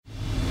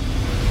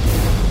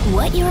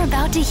What you're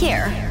about to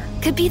hear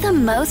could be the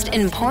most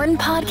important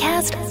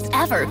podcast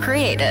ever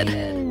created.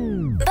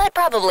 But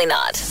probably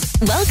not.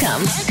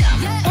 Welcome.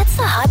 It's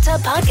the Hot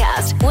Tub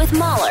Podcast with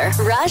Mahler,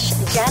 Rush,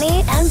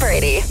 Jenny, and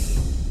Brady.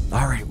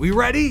 All right, we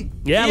ready?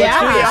 Yeah, let's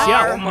do this.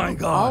 Yeah. Oh, my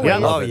God. Yeah.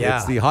 Oh, yeah.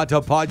 It's the Hot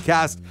Tub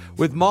Podcast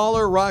with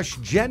Mahler, Rush,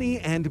 Jenny,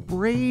 and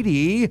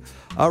Brady.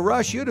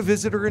 Rush, you had a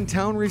visitor in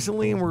town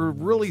recently, and we're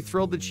really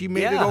thrilled that she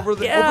made it over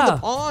the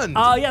pond.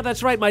 Oh, yeah,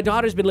 that's right. My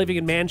daughter's been living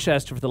in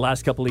Manchester for the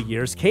last couple of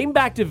years. Came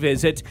back to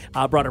visit,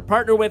 brought her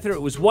partner with her.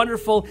 It was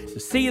wonderful to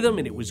see them,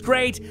 and it was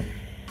great.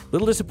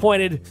 Little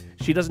disappointed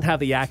she doesn't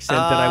have the accent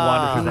that I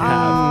wanted her to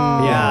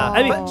have. Yeah.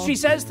 I mean, she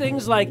says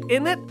things like,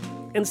 "in it?"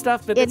 and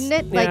stuff. But isn't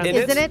it? Like,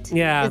 isn't it?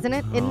 Yeah. Isn't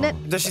it? Isn't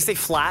it? Does she say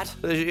flat?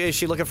 Is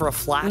she looking for a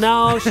flat?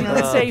 No, she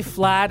didn't say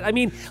flat. I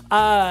mean,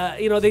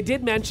 they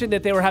did mention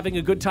that they were having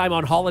a good time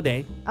on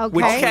holiday.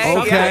 Okay.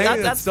 Okay. Yeah,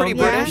 that's pretty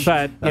British.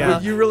 But, yeah.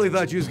 You really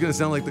thought she was going to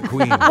sound like the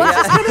Queen.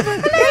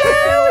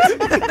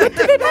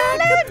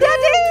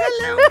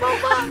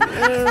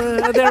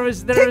 There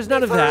was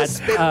none of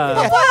that.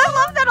 I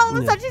love that all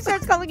of a sudden she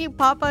starts calling you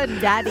Papa and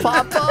Daddy.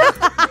 Papa?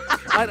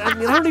 I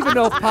mean, I don't even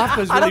know if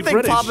Papa's really I don't think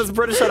British. Papa's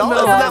British at all. No.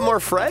 Isn't that more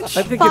French?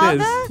 I think Father?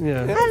 it is.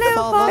 Yeah.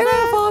 Hello,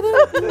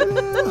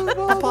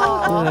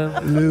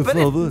 Father. But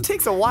it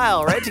takes a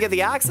while, right, to get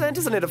the accent?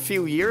 Isn't it a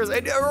few years?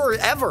 Or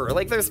ever?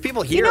 Like, there's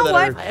people here know that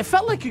what? are... It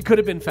felt like it could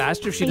have been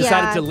faster if she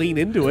decided to lean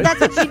into it. That's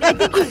what I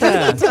think you do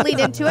need to lean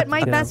into it.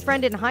 My best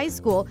friend in high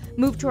school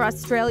moved to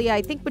Australia,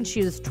 I think when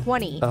she was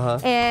 20.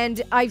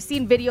 And I've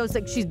seen videos,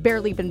 like she's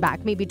barely been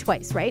back, maybe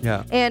twice, right?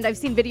 Yeah. And I've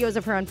seen videos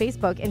of her on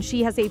Facebook, and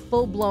she has a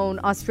full-blown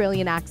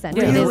Australian accent.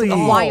 Really? It is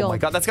wild. Oh my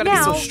God, that's gotta be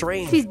so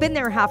strange. She's been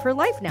there half her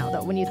life now,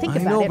 though, when you think I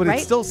about know, it, but right?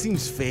 it still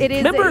seems fake. It is.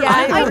 Remember, yeah,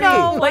 I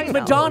know. Like I know.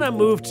 Madonna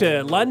moved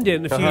to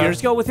London a few years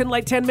ago. Within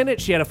like 10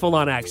 minutes, she had a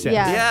full-on accent.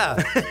 Yeah.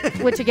 Yeah,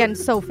 Which, again,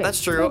 so fake.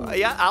 that's true.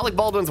 Yeah, Alec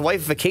Baldwin's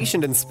wife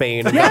vacationed in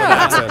Spain.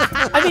 Yeah.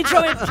 I mean,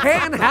 so it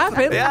can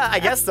happen. Yeah, I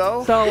guess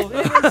so. So,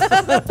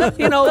 but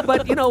you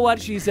know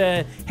what? She's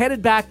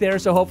headed back there,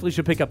 so hopefully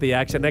she'll pick up the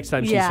accent. Next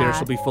time she's here,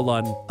 she'll be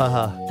full-on.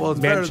 Well, it's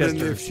better than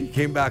Manchester. if she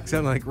came back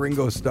sounding like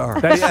Ringo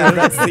Starr. That's true.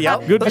 That's the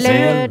yep. Good to see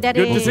Hello, you. Daddy.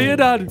 Good to see you,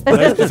 Dad.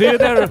 Nice to see you,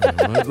 Dad.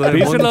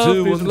 Peace and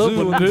love. Peace and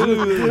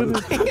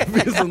love.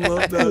 Peace and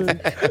love,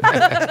 Dad.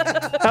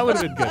 That would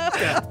have been good.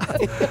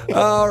 Yeah.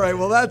 All right,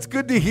 well, that's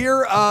good to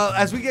hear.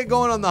 As we get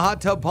going on the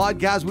Hot Tub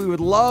Podcast, we would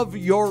love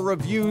your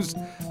reviews.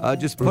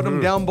 Just put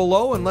them down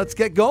below and let's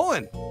get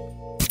going.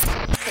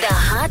 The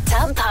Hot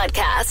Tub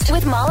Podcast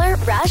with Mahler,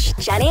 Rush,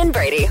 Jenny, and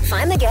Brady.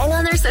 Find the gang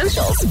on their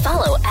socials.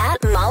 Follow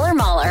at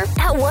Mahler,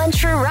 at One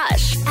True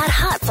Rush, at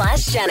Hot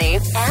Flash Jenny,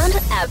 and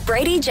at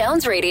Brady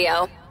Jones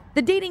Radio.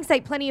 The dating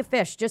site Plenty of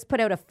Fish just put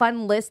out a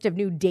fun list of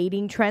new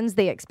dating trends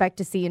they expect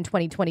to see in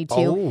 2022.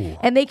 Oh.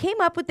 And they came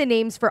up with the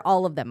names for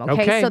all of them,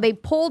 okay? So they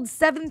polled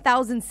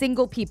 7,000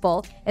 single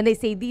people, and they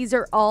say these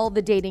are all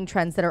the dating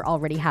trends that are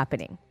already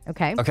happening,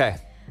 okay? Okay.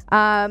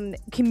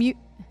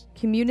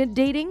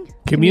 Communidating?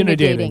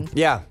 Communidating.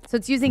 Yeah. So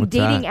it's using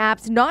dating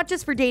apps, not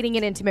just for dating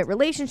and intimate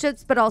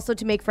relationships, but also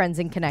to make friends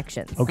and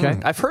connections. Okay.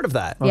 I've heard of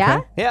that. Yeah?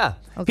 Yeah.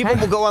 Okay. People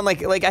will go on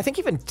like I think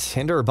even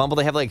Tinder or Bumble,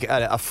 they have like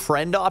a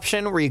friend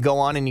option where you go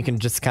on and you can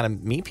just kind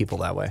of meet people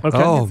that way. Okay.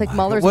 Oh, It's like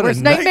Mahler's what a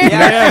worst nightmare.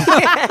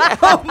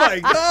 Oh, my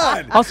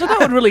God. Also, that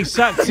would really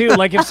suck too.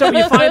 Like if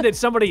you find that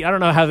somebody, I don't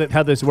know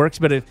how this works,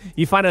 but if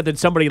you find out that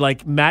somebody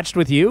like matched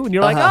with you, and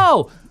you're like,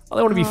 oh,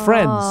 they want to be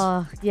friends.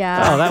 Oh,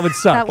 yeah. Oh, that would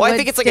suck. Well, I would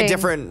think it's like a sting.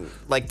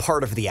 different like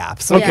part of the app,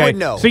 so you Okay, would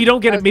know. so you don't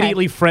get Okay.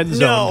 immediately friend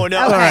zoned. No.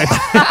 All right.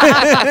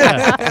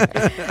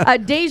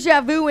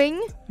 Deja vuing,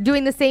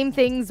 doing the same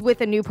things with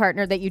a new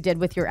partner that you did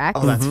with your ex.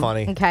 Oh, that's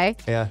funny. Okay.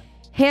 Yeah.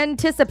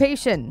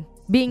 Anticipation,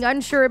 being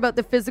unsure about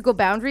the physical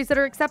boundaries that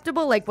are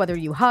acceptable, like whether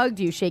you hug,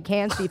 do you shake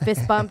hands, do you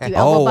fist bump, do you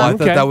elbow Oh, I bump?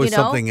 thought that was you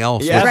know? something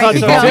else. Yeah, I thought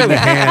so, Holding too.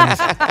 hands.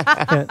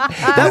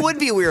 That would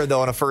be weird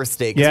though on a first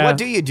date. 'Cause Yeah. what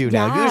do you do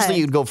now? Yeah. Usually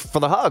you'd go for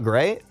the hug,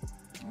 right?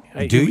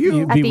 Do you?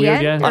 It'd At be the weird,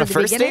 end? yeah. On At a the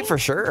first beginning? date for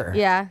sure.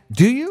 Yeah.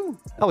 Do you?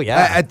 Oh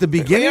yeah. At the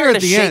beginning You're or gonna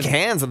at the shake end?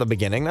 hands at the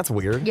beginning. That's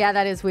weird. Yeah,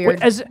 that is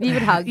weird. You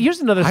would hug.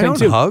 Here's another I thing don't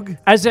too. hug.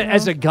 As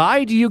a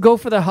guy, do you go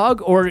for the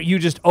hug, or are you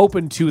just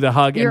open to the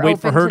hug You're and wait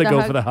for open her to to the go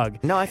hug? for the hug?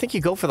 No, I think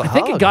you go for the I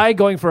hug. think a guy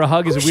going for a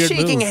hug is a weird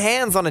shaking move.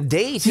 hands on a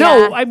date. No,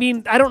 Yeah. I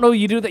mean, I don't know.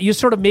 You do that. You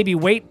sort of maybe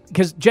wait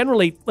because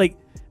generally, like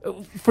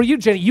for you,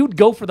 Jenny, you'd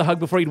go for the hug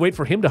before you'd wait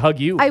for him to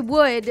hug you. I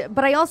would,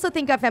 but I also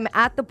think if I'm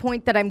at the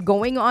point that I'm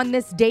going on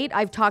this date,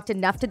 I've talked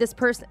enough to this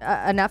person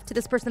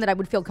that I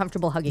would feel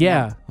comfortable hugging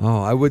yeah. them.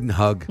 Oh, I wouldn't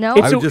hug. No? I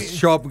It's would a- just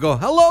show up and go,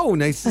 hello,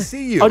 nice to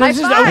see you. Oh, no, this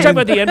is, I'm five. talking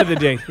about the end of the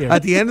date. Yeah.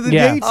 At the end of the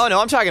Yeah. date? Oh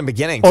no, I'm talking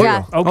beginning Oh, too.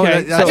 Yeah. Oh,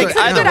 Okay. that's I what-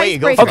 think either good way you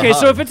go for icebreaker. the Okay,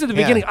 hug. so if it's at the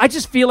beginning, I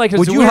just feel like it's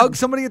Would a you weird, hug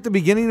somebody at the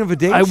beginning of a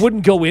date? I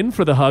wouldn't go in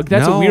for the hug.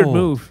 That's a No. weird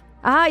move.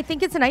 I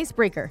think it's an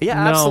icebreaker. Yeah,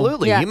 No.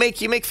 absolutely. Yeah. You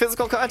make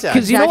physical contact.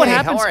 Because you know what Hey,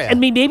 happens? How are you? I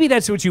mean, maybe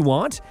that's what you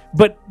want,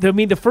 but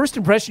the first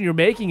impression you're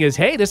making is,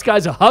 hey, this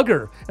guy's a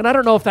hugger. And I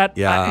don't know if that...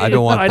 Yeah, I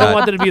don't want I don't that.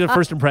 want that to be the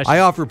first impression. I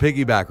offer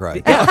piggyback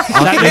ride.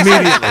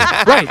 Immediately.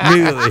 Right.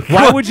 Immediately.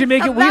 Why would you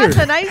make it weird?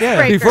 That's an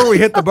icebreaker. Before we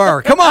hit the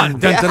bar, come on.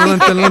 Dun, dun, dun,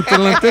 dun,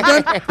 dun, dun,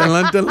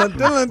 dun, dun, dun, dun,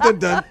 dun, dun,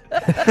 dun.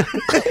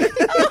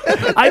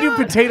 I do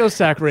potato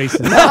sack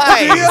races.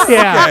 Nice.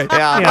 Yeah.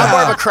 Yeah, I'm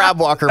more of a crab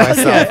walker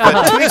myself,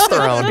 but to each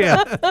their own.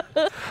 Yeah.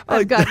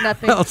 I've got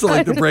nothing. I also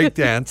like to break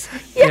dance.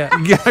 Yeah.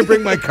 Yeah, I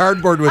bring my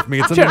cardboard with me.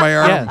 It's under my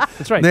arm. Yeah,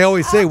 that's right. And they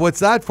always say, "What's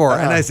that for?"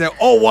 And I say,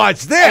 "Oh,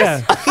 watch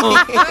this."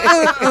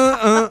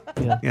 Yeah.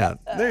 Yeah,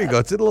 there you go.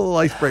 It's a little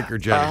icebreaker,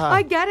 Jenny.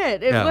 I get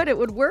it. Yeah. It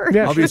would work.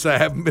 Yeah. Obviously, I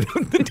haven't been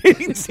on the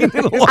dating scene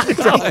in a long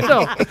time.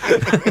 No.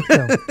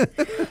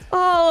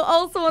 Oh,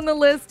 also on the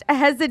list,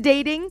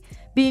 hesitating,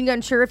 being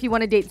unsure if you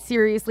want to date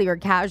seriously or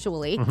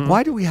casually.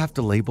 Why do we have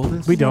to label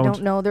this? We I don't.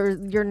 don't know.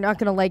 You're not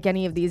going to like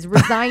any of these.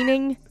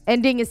 Resigning,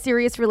 ending a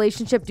serious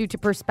relationship due to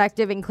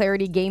perspective and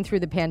clarity gained through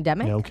the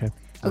pandemic. Yeah, okay.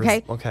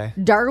 Okay. Okay.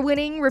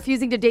 Darwining,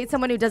 refusing to date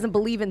someone who doesn't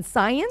believe in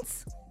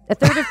science. A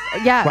third of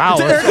Wow. a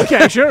third,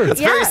 Okay, sure. It's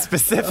very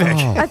specific.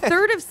 a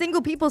third of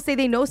single people say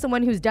they know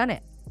someone who's done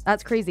it.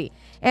 That's crazy.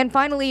 And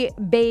finally,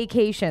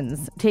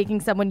 vacations,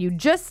 taking someone you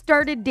just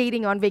started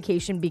dating on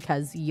vacation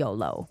because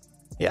YOLO.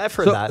 Yeah, I've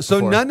heard that. So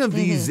before. none of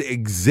these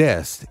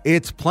exist.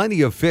 It's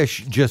plenty of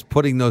fish just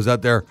putting those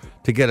out there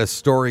to get a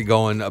story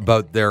going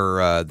about their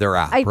app,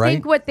 I right?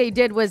 think what they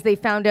did was they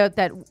found out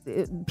that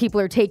people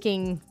are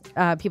taking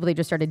people they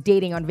just started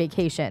dating on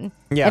vacation.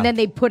 Yeah. And then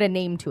they put a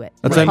name to it.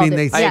 That's They what I mean. called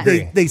They, it- I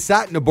agree. they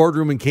sat in a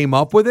boardroom and came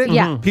up with it.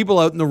 Yeah. Mhm. People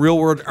out in the real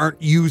world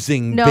aren't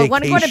using No,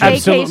 want to go to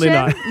vacation. Absolutely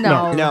vacation?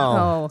 not.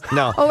 No.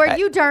 No. Oh, are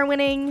you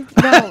Darwining?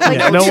 No, like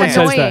Yeah, no one says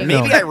that, enjoying.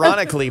 no. Maybe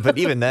ironically, but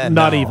even then,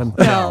 Not no. even.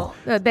 No,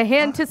 the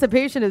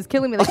anticipation is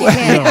killing me. Like, you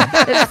can't.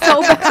 It's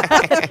so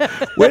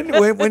bad.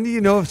 When do you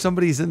know if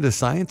somebody's into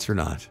science or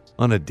not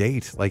on a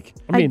date? Like,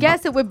 I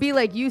guess it would be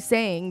like you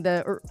saying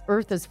the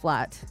Earth is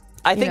flat.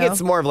 I think You know?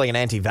 it's more of like an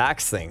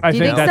anti-vax thing. I You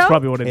think think that's so?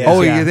 probably what it is.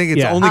 oh, yeah. you think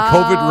it's Yeah. only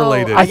COVID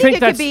related? I think it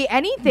that's- could be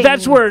anything.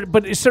 That's where,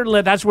 but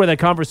certainly that's where the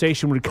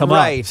conversation would come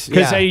Right, up.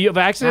 Because yeah. are you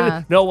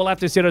vaccinated? No, we'll have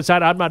to sit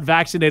outside. I'm not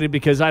vaccinated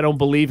because I don't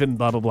believe in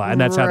blah, blah, blah.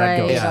 And that's how that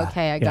goes. Right, Yeah.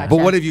 Okay, I Yeah. got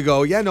But what if you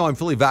go, yeah, no, I'm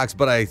fully vaxxed,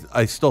 but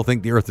I still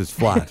think the earth is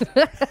flat.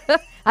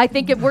 I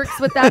think it works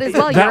with that as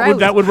well.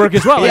 That would work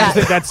as well. I Yeah. just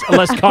think that's a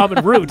less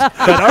common route.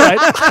 But all right.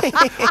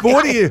 But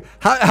what do you,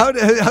 how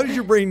does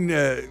your brain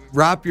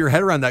wrap your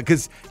head around that?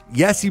 Because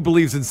yes, he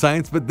believes in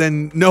science, but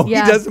then no,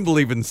 Yeah. he doesn't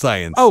believe in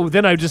science. Oh,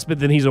 then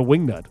he's a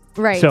wingnut.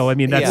 Right. So, I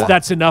mean, Yeah.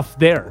 that's enough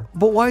there.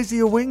 But why is he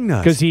a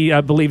wingnut? Because he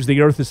believes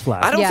the earth is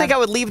flat. I don't Yeah. think I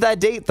would leave that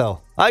date though.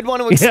 I'd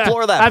want to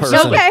explore that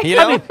absolutely. person. Okay. You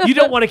know? I mean, you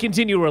don't want to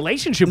continue a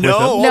relationship with No,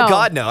 them. oh No.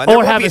 God, no. And Or there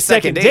won't have be a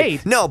second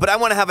date. No, but I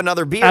want to have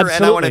another beer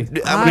Absolutely.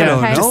 and I I want to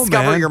don't know,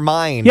 discover man. your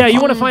mind. Yeah, you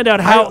want to find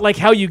out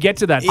how you get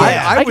to that point.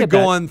 Yeah. I would get go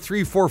that. on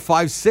 3, 4,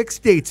 5, 6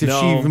 dates if she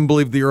No. even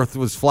believed the earth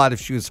was flat if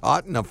she was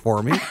hot enough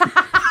for me.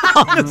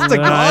 Honest to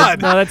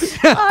God. No, that's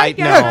I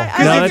get know. it.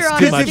 I No, like that's your too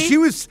Because honesty.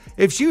 much.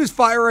 if she was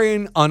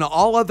firing on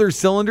all other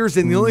cylinders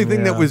and the only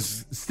thing that yeah.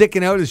 was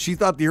sticking out is she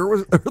thought the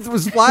earth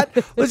was flat,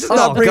 let's just Oh,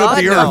 not bring up God,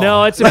 the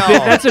no. earth. no,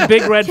 that's a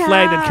big red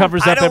flag that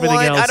covers up everything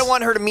else. I don't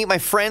want her to meet my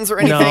friends or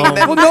anything. No. And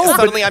then Well, no,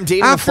 suddenly but I'm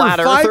dating after a flat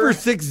 5 earther. or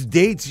 6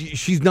 dates,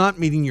 she's not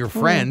meeting your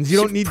friends. You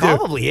don't need to.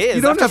 Probably is.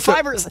 You don't After have to.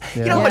 5 or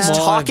you know how much Yeah.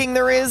 talking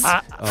there is. I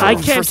for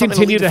can't something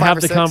continue lead to 5 have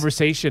or the 6?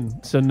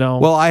 conversation. So no.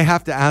 Well, I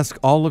have to ask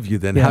all of you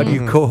then. How do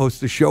you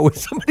co-host a show with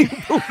somebody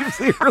who believes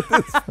the earth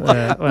is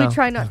flat? well, We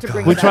try not to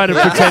bring we it try up. to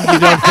pretend you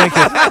don't think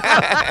it.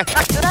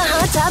 The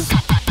Hot Tub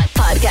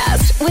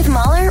Podcast with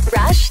Mahler,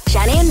 Rush,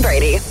 Jenny, and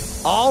Brady.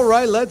 All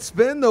right, let's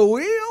spin the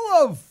wheel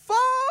of fun.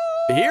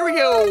 Here we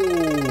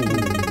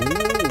go.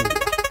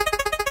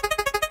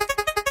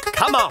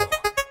 Come on.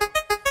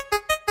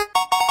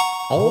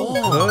 Oh,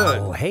 good.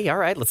 Oh, hey, all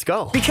right, let's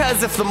go.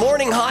 Because if the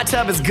morning hot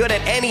tub is good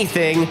at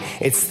anything,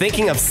 it's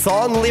thinking of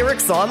song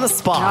lyrics on the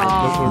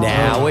spot.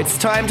 Now it's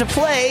time to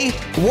play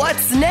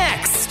What's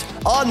Next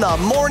on the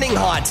morning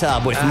hot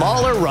tub with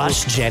Mahler,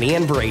 Rush, Jenny,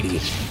 and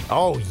Brady.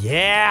 Oh,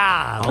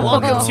 yeah.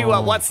 Welcome to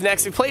What's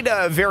Next. We played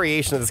a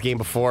variation of this game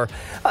before.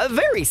 A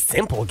very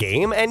simple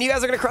game, and you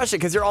guys are going to crush it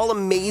because you're all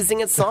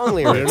amazing at song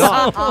lyrics.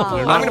 I'm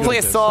going to play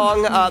a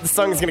song. The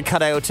song is going to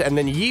cut out, and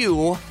then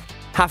you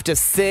have to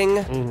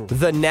sing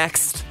the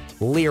next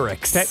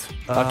lyrics.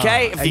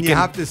 Okay? If And you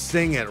have to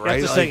sing it,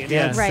 right? to sing it, you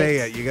can't yeah. say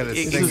it. You got to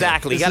sing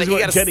Exactly. This is You what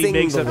gotta Jenny sing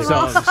makes the up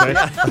lyrics. songs,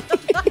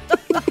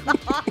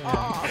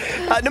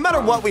 right? No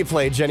matter what we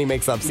play, Jenny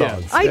makes up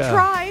songs. I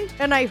try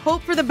and I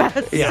hope for the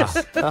best. Yeah.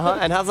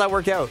 And how's that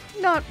work out?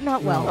 Not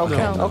well. Okay.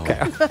 No. Okay.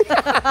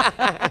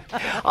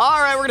 All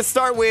right, we're going to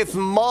start with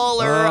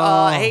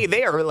Mahler. Hey,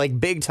 they are like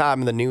big time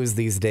in the news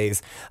these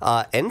days.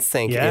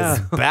 NSYNC Yeah. is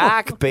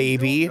back,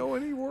 baby. know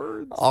any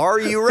words. Are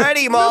you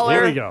ready, Mahler?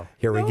 Here we go.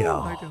 Here we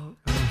go.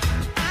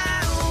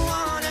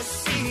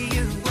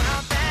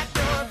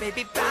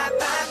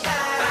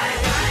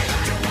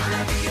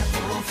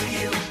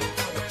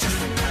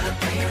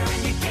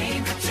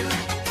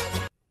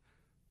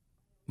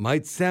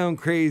 Might sound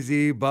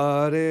crazy,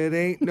 but it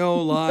ain't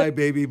no lie,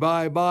 baby.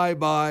 Bye, bye,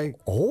 bye.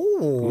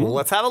 Oh,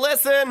 let's have a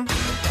listen. Yeah,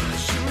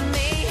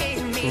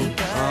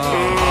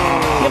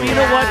 but you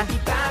know what?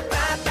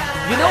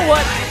 You know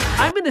what?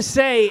 I'm going to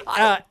say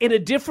in a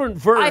different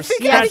verse. I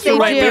think Yes, you they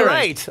might be do.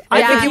 right.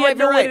 I I think think you you had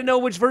might be no way to right. know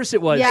which verse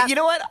it was. Yeah. You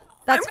know what?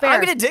 That's fair.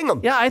 I'm going to ding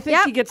him. Yeah, I think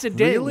Yep. he gets a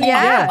ding. Really?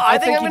 Yeah, I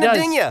think I'm he going to does.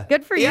 ding you.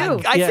 Good for Yeah,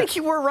 you. I Yeah. think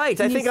you were right.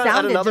 I You think on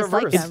sounded another just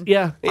like verse. him.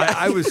 Yeah.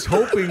 I was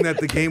hoping that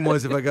the game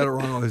was if I got it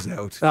wrong, I was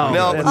out. Oh,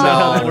 No, that's no,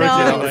 not how that works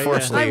no. anyway.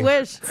 Unfortunately. I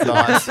wish. It's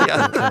not.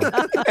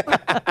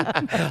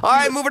 Yeah. All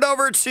right, moving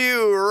over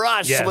to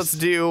Rush. Yes. Let's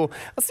do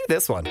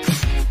this one.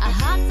 I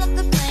hopped off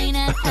the plane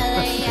at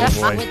LAX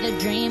boy. with a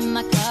dream,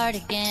 my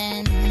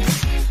cardigan.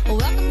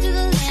 Welcome to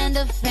the land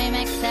of fame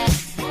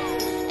excess.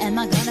 Am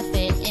I gonna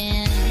fit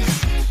in?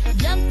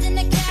 Jumped in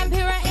the cab,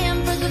 here I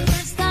am for the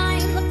first time.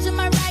 Look to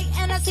my right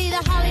and I see the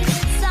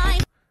Hollywood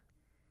sign.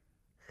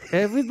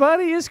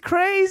 Everybody is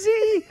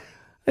crazy.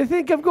 I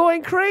think I'm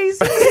going crazy.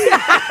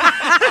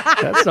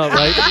 That's not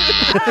right.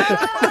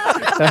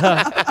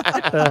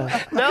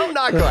 No,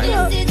 not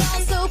quite. This is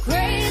all so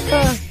crazy.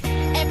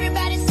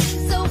 Everybody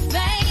seems so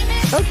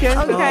famous. Okay.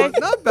 Okay.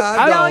 Not bad,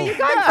 I- though. No, you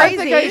got I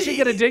think I crazy. should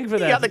get a ding for You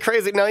that. got the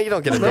crazy. No, you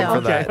don't get a ding for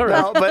okay, that. all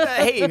right. No, but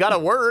hey, you got a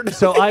word.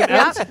 So I'm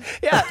out.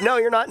 Yeah, no,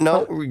 you're not.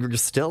 No, you're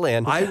still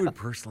in. I would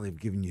personally have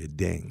given you a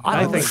ding.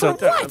 I think so.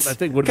 For what? I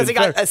think would Because have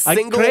he been got fair. a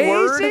single crazy?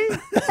 word.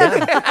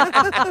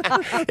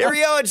 Here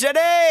we go, Jenny.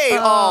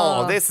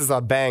 Oh, this is a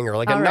banger.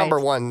 Like a All right. number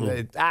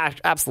one,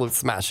 absolute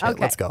smash hit.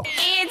 Okay. Let's go.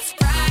 It's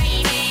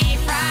Friday,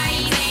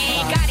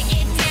 Friday. Gotta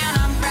get down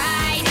on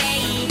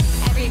Friday.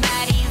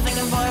 Everybody's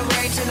looking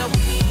forward to the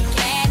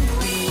weekend.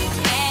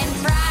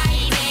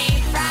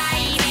 Friday,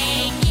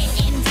 Friday.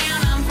 Getting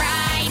down on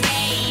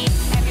Friday.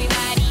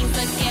 Everybody's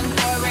looking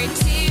forward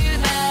to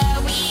the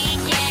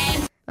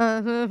weekend.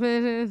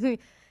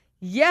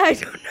 Yeah, I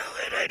don't know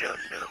it. I don't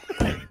know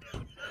it.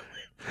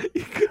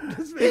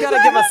 You gotta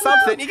give us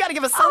something. You gotta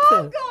give us something.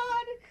 Oh,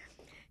 God.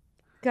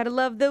 Gotta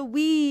love the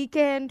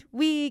weekend,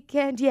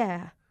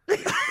 yeah.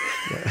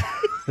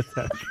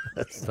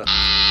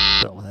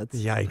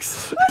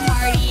 Yikes.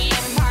 Partying,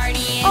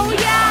 partying. Oh,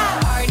 yeah.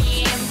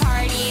 Partying,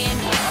 partying.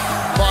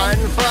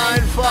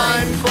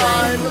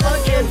 Fun.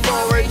 Looking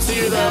forward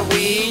to the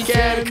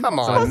weekend. Come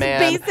on, Most man.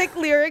 basic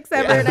lyrics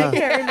ever, and I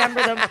can't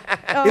remember them.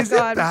 Oh, Is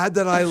God. it bad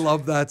that I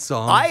love that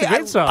song? I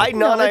great song.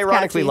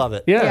 non-ironically catchy. love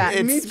it. Yeah. Yeah.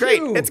 It's Me great.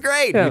 too. It's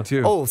great. Yeah. Me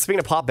too. Oh, speaking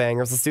of pop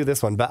bangers, let's do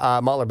this one.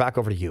 Mahler, back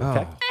over to you.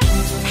 Okay.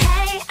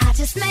 Hey, I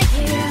just met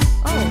you.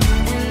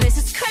 And this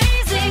is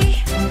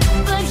crazy.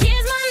 But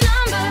here's my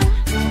number.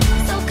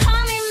 So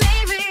call me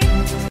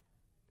maybe.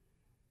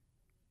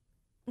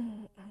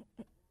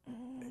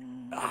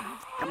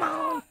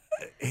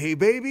 Hey,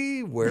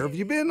 baby, where have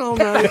you been all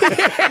night?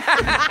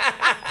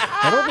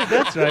 I don't think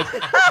that's right.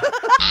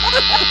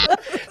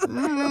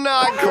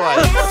 Not quite.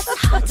 It's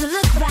hard to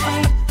look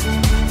right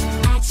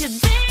at you,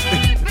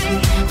 baby.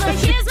 But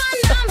here's my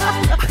number.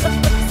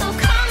 So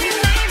call me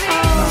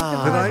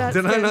maybe.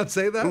 Did I not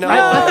say that? No. I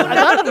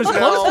thought it was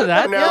close to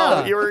that. No,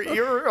 Yeah.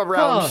 you're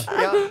around.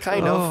 Yeah,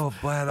 kind of. Oh,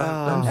 but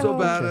I'm so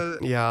bad at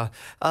it. Yeah.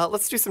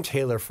 Let's do some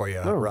Taylor for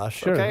you, Rush.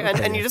 sure, Okay?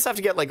 okay. And you just have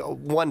to get like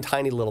one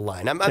tiny little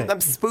line. I'm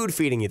spoon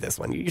feeding you this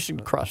one. You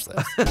should crush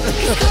this. Karma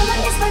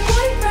is my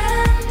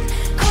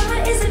boyfriend.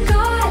 Karma is a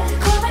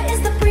god. Karma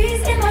is the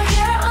breeze in my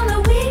hair on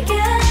the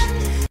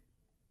weekend.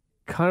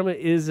 Karma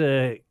is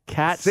a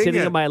cat Sing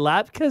sitting it. in my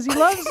lap because he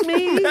loves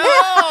me.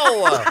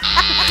 No!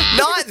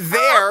 Not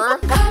there.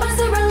 Karma's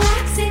a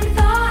relaxing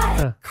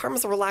thought.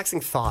 Karma's a relaxing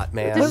thought,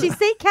 man. Does she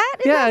say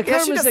cat? in Yeah, that? Yeah,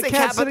 she Karma's does a say cat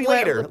cat, but sitting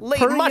later.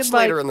 purring Much in my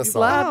later in the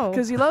song. lap Oh.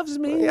 because he loves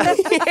me.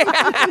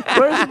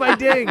 Where's my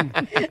ding?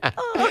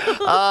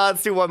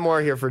 Let's do one more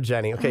here for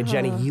Jenny. Okay,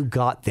 Jenny, you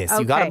got this.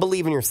 You got to Okay.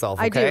 believe in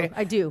yourself, okay?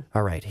 I do.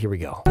 All right, here we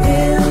go.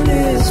 In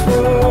this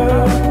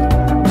world,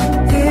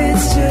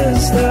 it's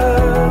just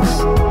us.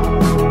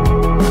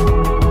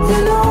 You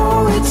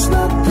know it's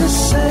not the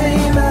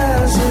same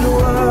as it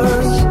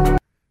was.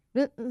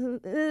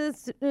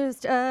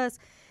 It's us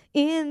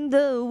in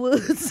the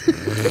woods.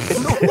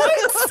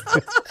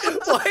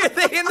 Why are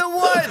they in the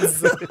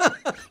woods? If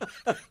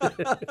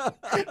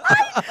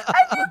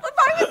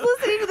I was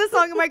listening to this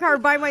song in my car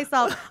by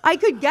myself, I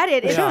could get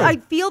it. It's just, I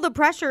feel the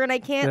pressure and I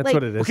can't That's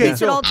what it is, Okay, yeah.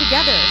 piece it all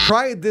together.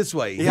 Try it this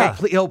way. Yeah.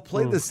 He'll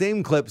play the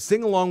same clip,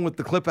 sing along with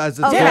the clip as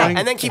it's Okay. Yeah, going.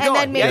 and then keep And going.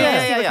 then maybe yeah,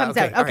 we'll see yeah, what yeah, comes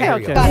okay. out. All right, Okay, here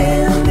we go. got it.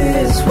 In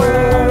this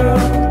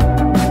world,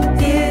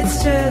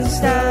 it's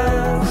just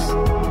us.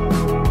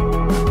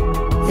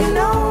 You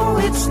know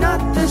it's not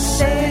the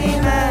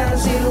same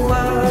as it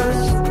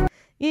was.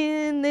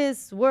 In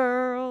this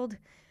world,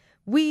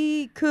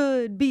 we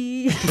could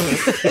be.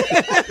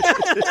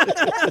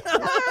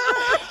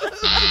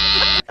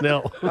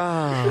 No.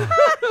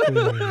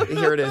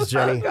 Here it is,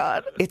 Jenny.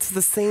 It's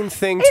the same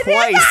thing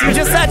twice. You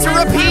just had to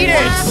repeat it.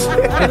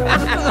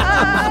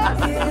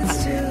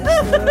 It's just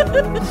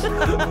us.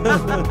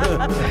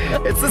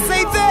 It's the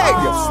same thing.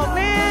 Oh,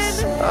 man.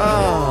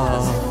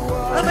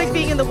 I like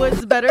being in the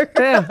woods better.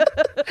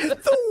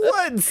 The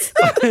woods.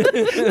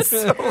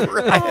 So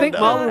I think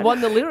Mahler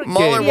won the lyric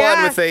Mahler game. Yeah.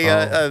 won with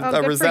a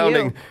good for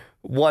resounding you.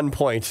 1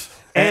 point.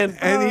 And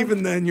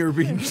even then, you're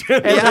being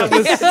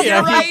generous.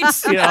 You're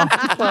right.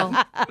 Yeah. Well,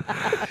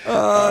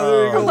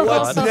 There you go.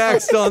 What's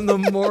next on the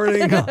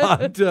morning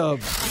hot tub?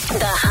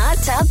 The Hot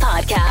Tub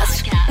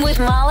Podcast with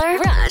Mahler,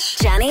 Rush,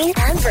 Jenny,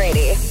 and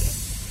Brady.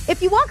 if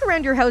you walk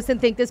around your house and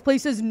think this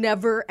place is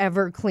never,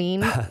 ever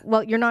clean,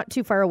 well, you're not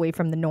too far away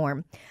from the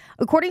norm.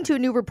 According to a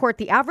new report,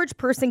 the average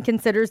person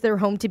considers their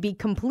home to be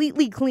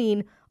completely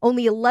clean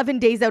only 11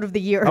 days out of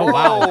the year. Oh,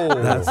 wow.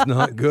 That's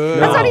not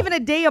good. That's not even a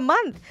day a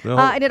month. No.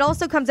 And it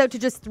also comes out to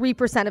just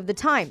 3% of the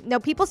time. Now,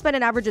 people spend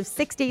an average of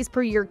 6 days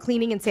per year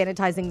cleaning and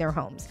sanitizing their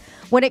homes.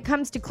 When it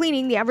comes to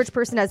cleaning, the average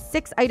person has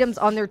 6 items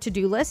on their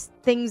to-do list.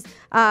 Things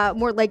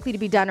more likely to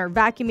be done are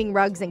vacuuming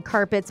rugs and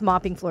carpets,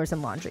 mopping floors,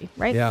 and laundry,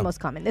 right? Yeah. Most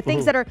common. The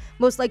things that are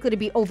most likely to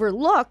be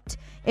overlooked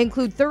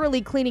include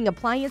thoroughly cleaning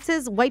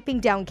appliances, wiping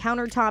down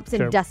countertops, and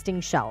Sure. dusting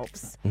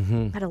shelves.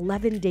 About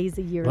 11 days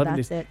a year, 11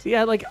 that's days. it.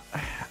 Yeah, like,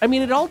 I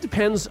mean, it all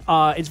depends.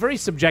 It's very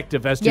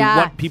subjective as to Yeah.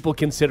 what people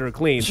consider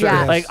clean. Sure.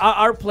 Yes. Like,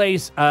 our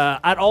place,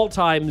 at all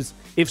times,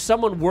 if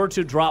someone were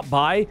to drop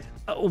by,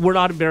 we're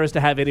not embarrassed to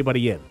have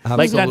anybody in.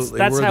 Like Absolutely.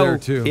 that's We're how there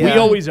too. we Yeah.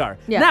 always are.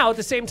 Yeah. Now, at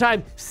the same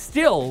time,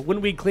 still,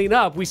 when we clean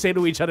up, we say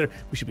to each other,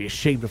 we should be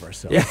ashamed of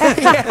ourselves.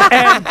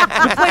 And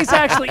the place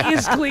actually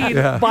is clean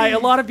by a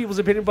lot of people's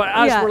opinion. But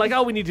us, Yeah. we're like,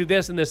 oh, we need to do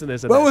this and this and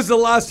this and When this. was the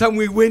last time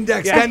we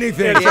Windexed Yeah.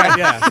 anything? That's right,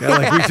 yeah. Yeah,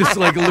 like we just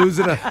like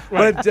losing it.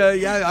 But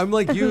yeah, I'm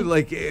like you.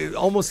 Like it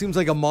almost seems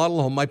like a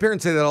model home. My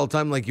parents say that all the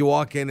time. Like you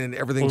walk in and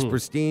everything's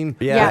pristine.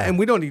 Yeah. And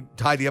we don't need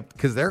to tidy up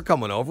because they're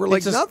coming over.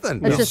 Like just- nothing.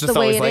 It's No. just It's the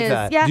way always it like is.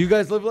 that. Yeah. Do you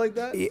guys live like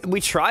that? We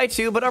try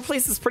to, but our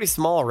place is pretty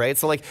small, right?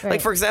 So like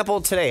Right. for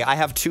example, today I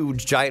have 2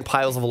 giant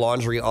piles of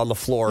laundry on the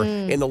floor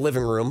in the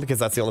living room because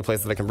that's the only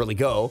place that I can really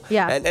go.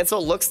 Yeah. And so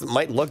it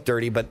might look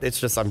dirty, but it's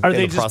just I'm Are in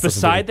they the just process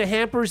beside of the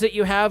hampers that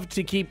you have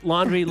to keep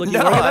laundry looking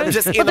doing it. No, I'm organized?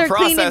 just in Well, the they're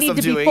clean and process need of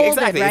to be doing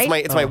folded, exactly.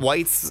 right? It's my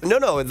whites.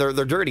 No, they're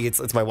dirty.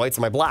 It's my whites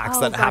and my blacks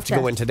Oh, that have to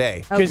gotcha. go in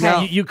today. Because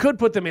Okay. you could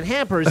put them in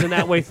hampers, and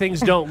that way things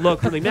don't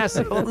look really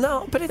messy. Well,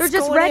 no, but it's They're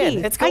just going ready.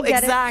 in. It's I get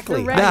it. exactly.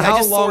 They're ready. Now, I how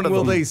just long sorted will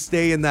them. they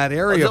stay in that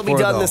area They'll be for,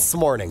 done though? this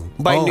morning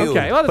by noon.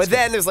 okay. Well, that's but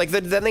then there's like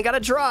then they got to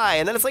dry,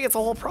 and then it's a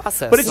whole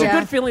process. But it's So- a Yeah.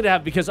 good feeling to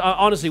have because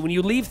honestly, when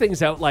you leave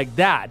things out like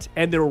that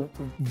and they're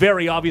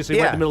very obviously right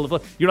in Yeah. the middle of the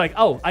floor, you're like,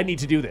 oh, I need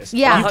to do this.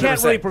 Yeah. You can't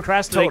 100%. really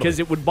procrastinate Totally. because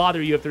it would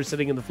bother you if they're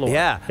sitting in the floor.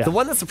 Yeah. The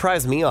one that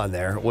surprised me on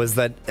there was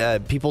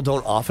that people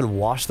don't often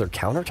wash their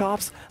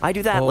countertops. I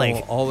do that Oh,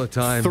 like all the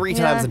time. 3 Yeah.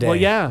 times a day. Well,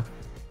 yeah.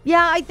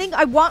 Yeah, I think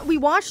we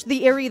wash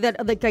the area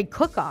that like I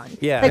cook on.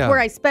 Yeah. Like Yeah. where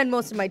I spend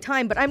most of my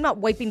time, but I'm not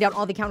wiping down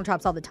all the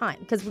countertops all the time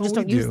because we just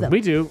we don't use do. them. We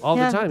do all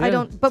Yeah, the time. I yeah.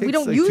 don't, but we Takes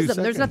don't like use 2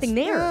 them. There's seconds. nothing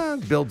there. Yeah,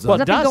 it builds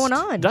Well, up. Nothing dust- going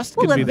on. dust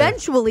well, could be there.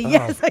 eventually,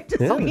 yes. I just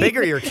don't need-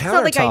 Bigger your It's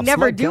not like I countertops,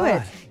 never my do it.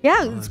 God.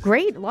 Yeah, it's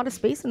great. A lot of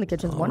space in the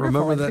kitchen. It's wonderful.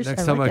 remember that appreciate-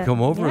 next time like I come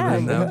that. over, Yeah,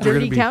 then, we're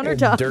dirty gonna be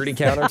countertops. Dirty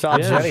countertop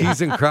Yeah. Jenny.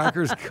 Cheese and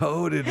crackers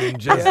coated in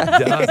just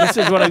dust. This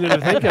is what I'm going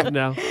to think of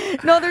now.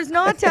 No, there's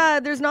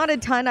not a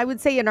ton. I would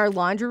say in our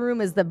laundry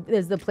room is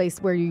the place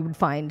where you would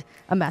find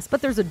a mess, but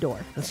there's a door.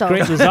 So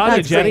Great lasagna,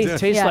 that's Jenny. great.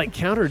 Tastes Yeah. like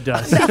counter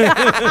dust.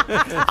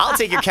 I'll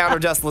take your counter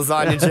dust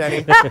lasagna,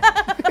 Jenny.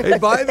 Hey,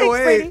 by the Thanks,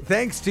 way, Brady.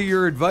 thanks to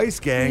your advice,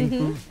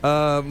 gang,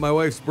 my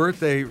wife's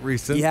birthday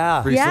recently,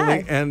 Yeah.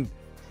 Yeah. and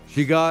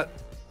she got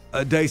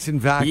a Dyson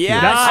vacuum.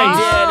 Yes, Nice.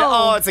 I did.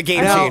 Oh, it's a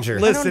game Now, changer.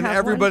 listen, have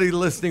everybody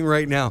listening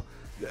right now,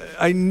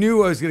 I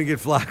knew I was going to get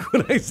flack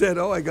when I said,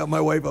 "Oh, I got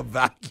my wife a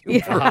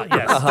vacuum." For her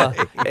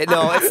Yes.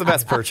 No, it's the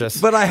best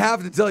purchase. But I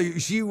have to tell you,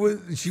 she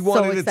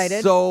wanted it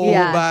excited. so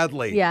Yeah.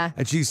 badly. Yeah.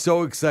 And she's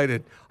so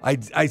excited.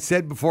 I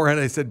said beforehand,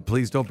 I said,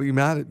 please don't be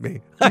mad at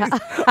me.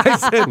 I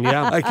said,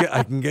 Yeah.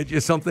 I can get you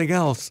something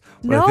else.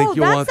 But No, I think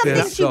you that's want something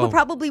this.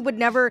 she would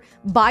never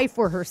buy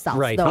for herself,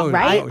 Right. though, Oh,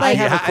 right? no, I she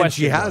have a and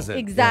question, she though. hasn't.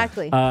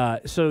 Exactly.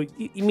 So,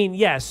 you mean,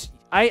 yes,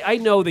 I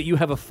know that you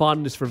have a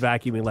fondness for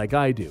vacuuming like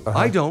I do.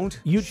 I don't.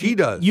 She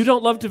does. You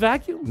don't love to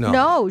vacuum? No.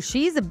 No,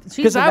 she's a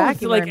Because I would vacuumer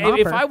feel like and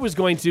if mopper. I was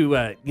going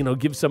to,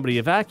 give somebody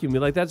a vacuum, be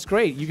like, that's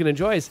great, you can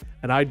enjoy it,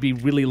 and I'd be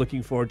really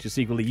looking forward to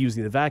secretly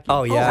using the vacuum.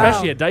 Oh, yeah.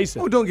 Especially a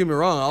Dyson. Oh, don't get me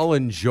wrong. I'll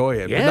enjoy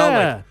it. But Yeah.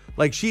 not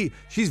like she's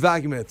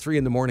vacuuming at 3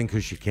 a.m.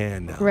 because she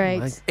can now.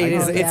 Right. It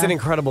is. Oh, It's yeah. an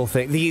incredible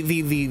thing.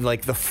 The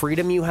like the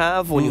freedom you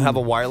have when you have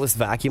a wireless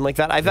vacuum like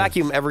that. I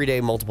vacuum every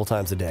day, multiple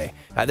times a day.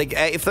 I think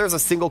if there's a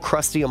single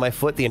crusty on my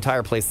foot, the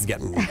entire place is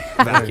getting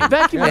vacuumed.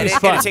 Vacuuming and is it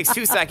fun. takes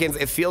 2 seconds.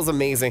 It feels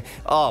amazing.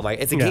 Oh my!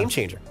 It's a game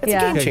changer. It's Yeah.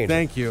 a game Okay, changer.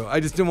 thank you.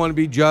 I just didn't want to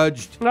be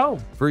judged No.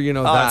 for,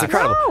 Oh, that. it's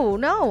incredible.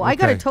 No. I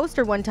got a Okay.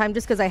 toaster one time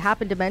just because I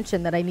happened to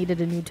mention that I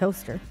needed a new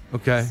toaster.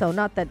 Okay. So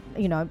not that,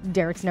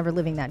 Derek's never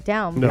living that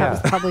down. No. That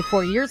was probably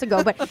 4 years ago.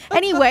 But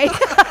anyway,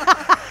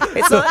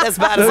 It's not as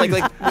bad as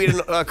like we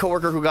had a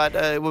coworker who got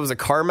what was it,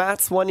 car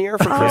mats one year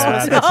for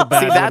Christmas. that's a bad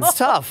See, one. that's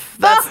tough.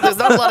 There's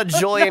not a lot of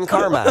joy in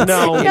car mats.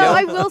 No. you no, know?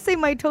 I will say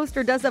my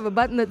toaster does have a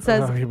button that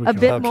says Oh, here we a go.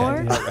 bit Okay,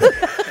 more. yeah.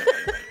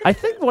 I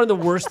think one of the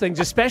worst things,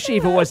 especially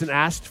if it wasn't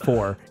asked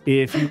for,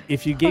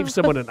 if you gave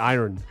someone an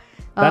iron.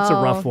 That's a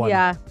rough one.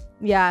 Yeah.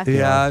 Yeah.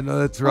 Yeah, no,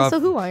 that's rough. So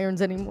who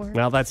irons anymore?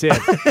 Well, that's it.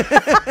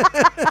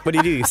 What do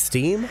you do? You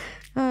steam?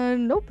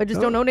 Nope. I just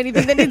don't own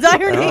anything that needs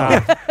ironing.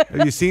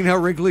 Have you seen how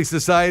wrinkly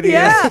society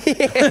Yeah.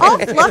 is? I'll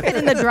fluff it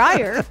in the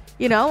dryer.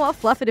 I'll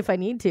fluff it if I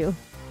need to.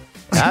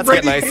 That's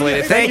getting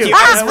isolated. Thank you.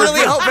 I was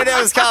really hoping it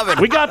was coming.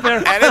 We got there.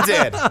 And it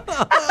did.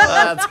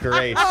 That's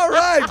great. All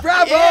right,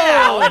 bravo!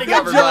 Yeah, way to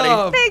go, Good everybody.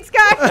 job. Thanks,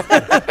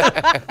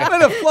 guys. Way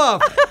to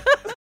fluff.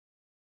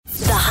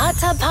 The Hot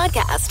Tub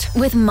Podcast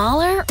with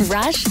Mahler,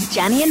 Rush,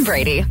 Jenny, and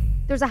Brady.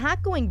 There's a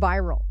hack going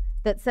viral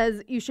that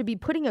says you should be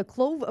putting a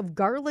clove of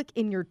garlic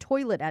in your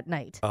toilet at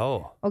night.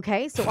 Oh.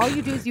 Okay, so all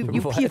you do is you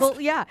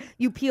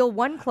What? peel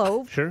one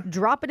clove, Sure.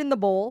 drop it in the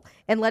bowl,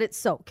 and let it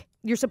soak.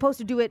 You're supposed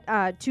to do it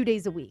 2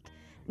 days a week.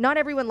 Not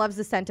everyone loves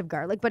the scent of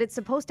garlic, but it's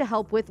supposed to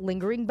help with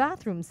lingering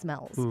bathroom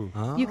smells.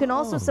 You can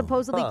also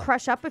supposedly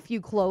crush up a few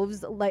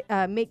cloves,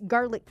 make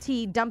garlic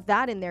tea, dump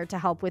that in there to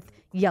help with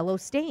yellow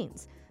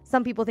stains.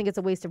 Some people think it's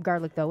a waste of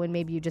garlic, though, and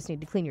maybe you just need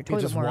to clean your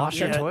toilet just more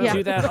wash often. your toilet? Yeah.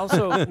 Do that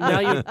also. Now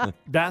your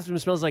bathroom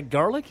smells like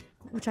garlic?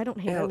 Which I don't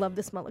hate. I love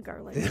the smell of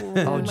garlic.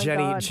 Oh, my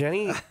God.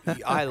 Jenny,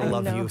 I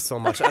love know. you so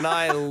much. And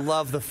I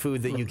love the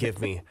food that you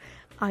give me.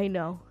 I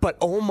know. But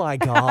oh my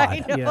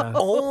God. Yeah.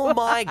 Oh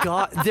my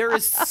God. There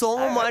is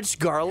so much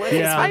garlic.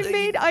 Yeah.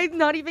 I'm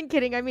not even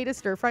kidding. I made a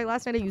stir fry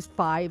last night. I used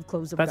 5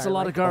 cloves of garlic. That's a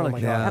lot of garlic. Oh my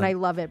Yeah. God. And I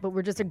love it, but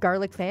we're just a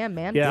garlic fan,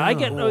 man. Yeah, I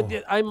get.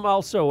 I'm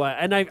also,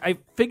 and I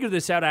figured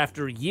this out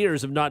after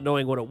years of not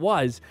knowing what it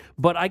was.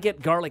 But I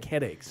get garlic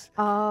headaches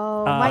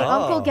Oh, my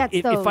uncle gets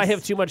if those. I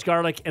have too much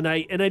garlic, and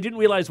I didn't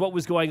realize what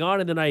was going on,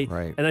 and then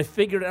I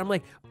figured I'm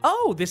like,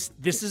 oh, this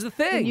is the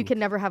thing. You can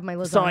never have my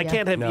lasagna. So I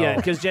can't have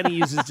because Jenny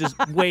uses just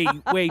way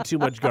too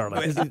much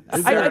garlic. Sarah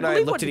and I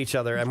believe looked what- at each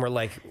other and we're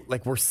like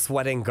we're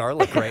sweating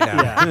garlic right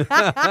now.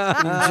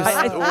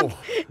 Just,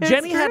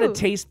 Jenny had a true.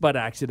 taste bud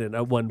accident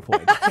at one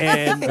point,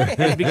 and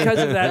because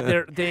of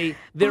that,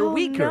 they're Oh,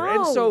 weaker,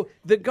 and no. so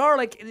the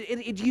garlic,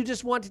 you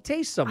just want to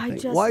taste something. I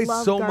just Why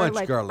love so garlic.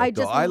 much garlic, I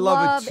though? just I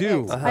love it,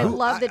 too. I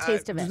love the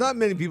taste of it. There's not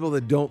many people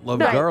that don't love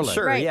Right, garlic.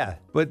 Sure, Right. yeah.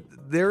 But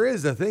there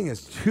is a thing.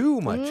 It's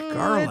too much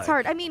garlic. It's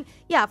hard. I mean,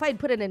 yeah, if I had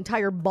put an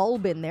entire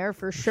bulb in there,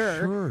 for sure.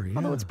 Sure, yeah.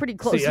 Although it's pretty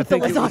close See, I with the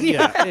think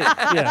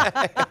lasagna.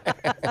 yeah.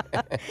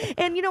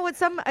 And you know what?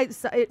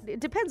 It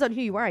depends on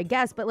who you are, I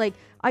guess. But like,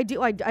 I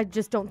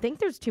just don't think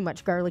there's too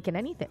much garlic in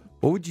anything.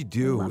 What would you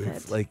do love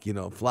if, it. like,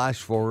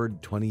 flash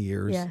forward 20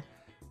 years Yeah.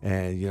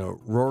 and,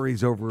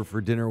 Rory's over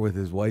for dinner with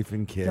his wife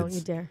and kids. Don't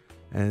you dare.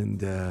 And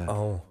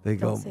they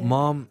go, Don't say it.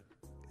 Mom,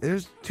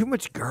 there's too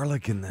much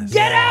garlic in this.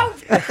 Get out!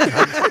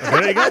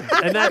 There you go.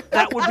 And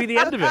that would be the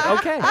end of it.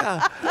 Okay.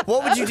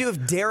 What would you do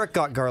if Derek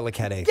got garlic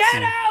headaches?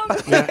 Get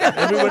out! Yeah,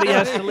 everybody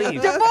has to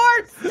leave.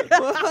 Divorce!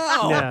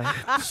 Wow. Yeah.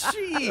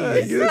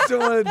 Jeez. You just don't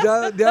want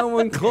to down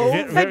one clove?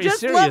 Very I just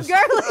serious. love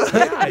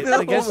garlic.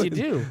 I guess you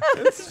do.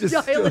 It's just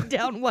Dial it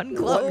down one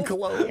clove. One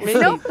clove.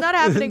 Nope, not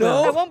happening.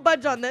 No. I won't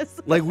budge on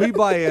this. like we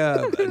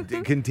buy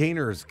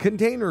containers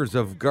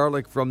of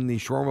garlic from the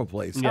shawarma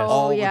place Yes.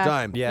 all Oh, yeah. the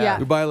time. Yeah.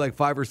 We buy like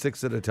 5 or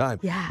 6 at a time.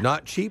 Yeah.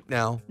 Not cheap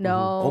now.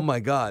 No. Oh my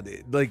God.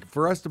 Like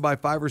for us to buy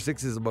 5 or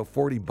 6 is about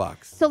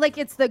 $40. So like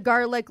it's the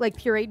garlic, like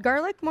pureed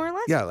garlic, more or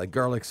less? Yeah, like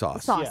garlic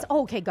sauce. Sauce. Yeah.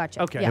 Oh, okay,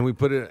 gotcha. Okay. Yeah.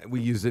 And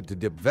we use it to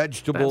dip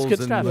vegetables good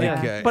and stuff, like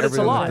yeah. But it's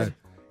a everything lot. like that.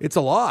 It's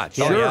a lot,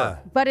 Oh, sure. yeah.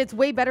 But it's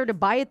way better to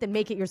buy it than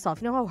make it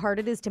yourself. You know how hard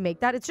it is to make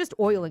that? It's just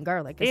oil and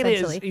garlic, It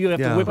essentially. is. You have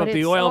Yeah. to whip But up the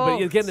it's oil, but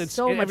so- again, it's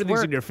so much everything's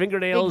in work. your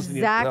fingernails.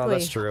 Exactly. No,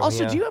 that's true.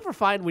 Also, yeah. do you ever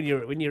find when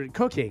you're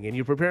cooking and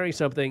you're preparing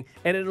something,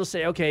 and it'll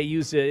say, okay,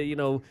 use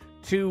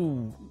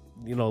 2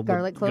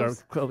 Garlic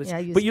cloves? Yeah, I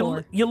use but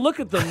 4. you look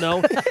at them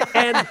though,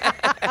 and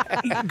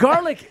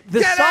garlic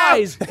the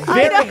size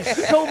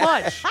varies so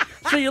much.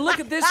 So you look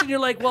at this and you're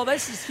like, well,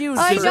 this is huge.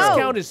 I Does this know.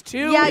 count as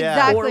 2? Yeah, Or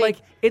exactly. like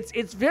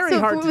it's very So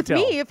hard to with tell.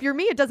 me, if you're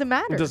me, it doesn't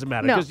matter. It doesn't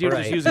matter No. because you're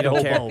Right. just using the whole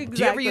Okay. bulb. Do you ever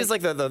Exactly. use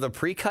like the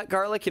pre-cut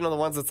garlic? The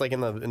ones that's like in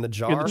the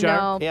jar? In the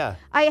jar? No. Yeah.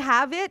 I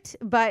have it,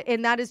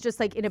 and that is just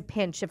like in a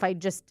pinch if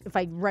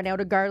I run out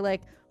of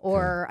garlic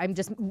or I'm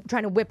just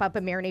trying to whip up a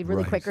marinade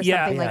really Right. quick or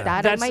Yeah, something like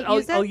that. I might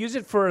use it. I'll use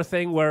it for a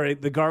thing where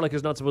the garlic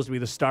is not supposed to be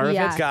the star of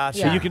Yeah, it. Gotcha.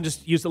 So you can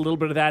just use a little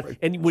bit of that,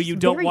 and where you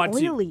It's don't very want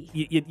oily.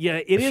 to. Yeah,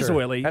 it is Sure.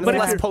 oily, And but it's if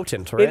less you're-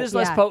 potent, right? It is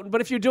less Yeah. potent,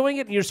 but if you're doing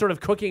it and you're sort of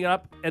cooking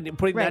up and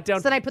putting Right. that down,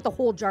 So then I put the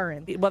whole jar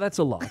in. well, that's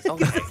a lot.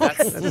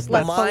 That's less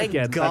my potent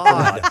again.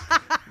 God.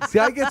 See,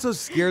 I get so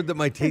scared that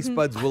my taste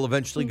buds will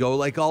eventually go,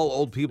 like all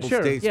old people's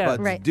Sure, taste yeah.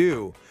 buds Right.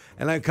 do.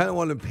 And I kind of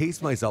want to pace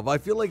myself. I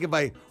feel like if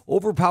I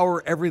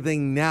overpower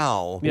everything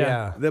now,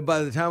 Yeah. that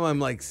by the time I'm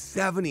like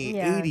 70,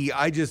 Yeah. 80,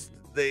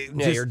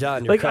 Yeah, you're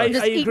done. You're Like, cut.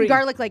 Just I eating agree.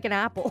 garlic like an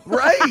apple.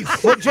 Right.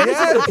 But Jenny's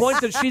at the Yes.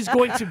 point that she's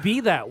going to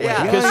be that way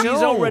Yeah. because Yeah, I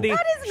she's know. already.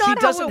 That is she not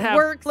doesn't how it have,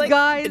 works,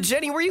 guys.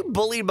 Jenny, were you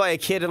bullied by a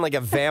kid in like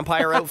a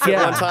vampire outfit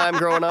Yeah. one time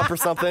growing up or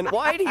something?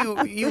 Why do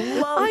you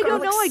love I don't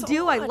garlic know. I so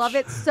do. I much? love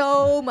it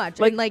so much.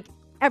 Like- and like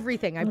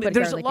everything I put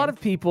There's a garlic lot in. of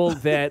people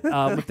that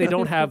if they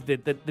don't have the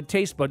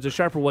taste buds, the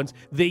sharper ones,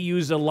 they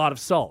use a lot of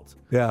salt.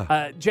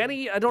 Yeah.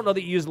 Jenny, I don't know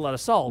that you use a lot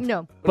of salt.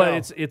 No. But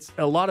No. it's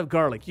a lot of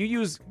garlic. You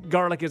use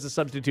garlic as a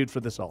substitute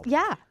for the salt.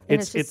 Yeah. And It's-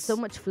 it's just it's- so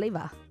much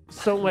flavor.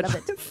 so much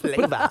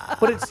Flavor.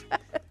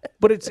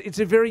 but it's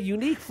a very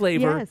unique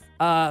flavor. Yes.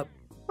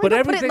 But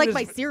I don't put it everything in, like is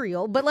my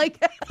cereal, but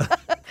like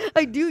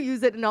I do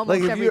use it in almost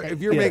Like everything. if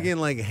you're Yeah. making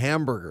like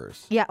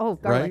hamburgers, yeah,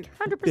 garlic. Right?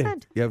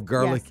 100%. you have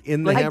garlic Yes.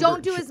 in the I hamburger.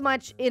 don't do as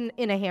much in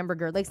a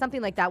hamburger, like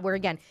something like that, where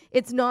again,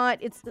 it's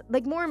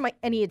like more in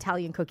any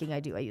Italian cooking I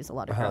do. I use a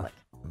lot of garlic.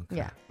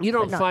 Yeah. You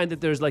don't But not- find that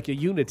there's like a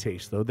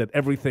unitaste though, that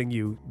everything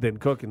you then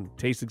cook and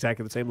tastes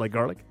exactly the same like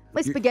garlic?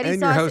 My spaghetti and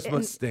sauce. your house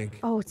must stink.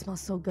 Oh, it smells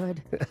so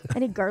good.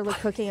 Any garlic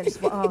cooking, I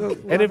just love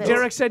And if it.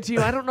 Derek said to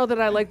you, I don't know that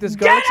I like this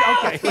garlic.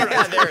 Okay.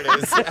 Yeah, there it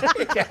is.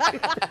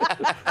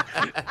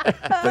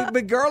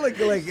 But garlic,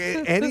 like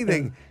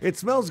anything, it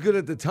smells good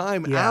at the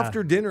time. Yeah.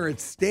 After dinner, it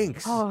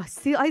stinks. Oh,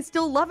 see, I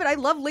still love it. I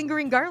love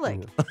lingering garlic.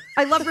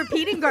 I love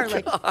repeating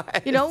garlic.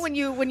 You know, when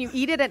you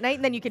eat it at night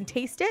and then you can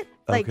taste it.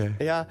 Like, Okay.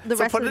 Yeah. The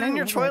So rest put of it the in night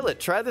your I'm good. toilet.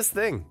 Try this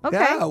thing. Okay,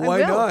 Yeah, I why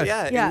will. not?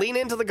 Yeah, Yeah. lean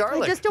into the I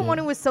garlic. just don't want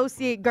to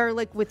associate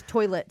garlic with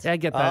toilet. Yeah, I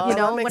get that. You that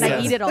know, makes when I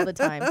sense. eat it all the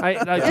time.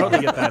 I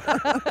totally get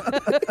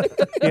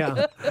that.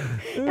 Yeah.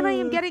 And I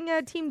am getting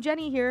Team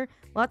Jenny here.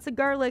 Lots of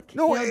garlic.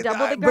 No,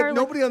 double the but garlic.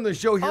 nobody on the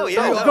show here. Oh,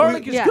 yeah, we no. all-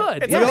 Garlic is Yeah.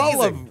 good. It's We all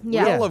love, amazing. we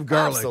Yeah. all love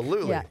garlic.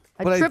 Absolutely. Yeah.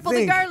 But I triple the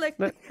think- garlic.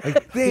 I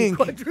think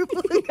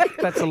Quadruple the garlic.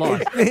 That's a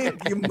lot. I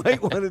think you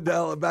might want to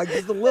dial it back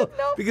just a little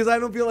because I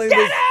don't feel like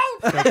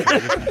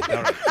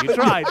You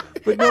tried.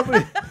 But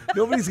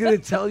nobody's going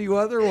to tell you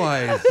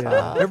otherwise.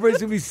 Everybody's going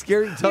to be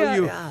scared to tell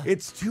you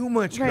it's too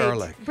much Right.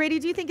 garlic. Brady,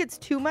 do you think it's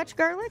too much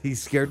garlic?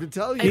 He's scared to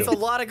tell you. It's a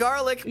lot of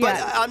garlic, but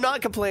Yeah. I'm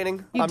not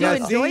complaining. You I'm do not,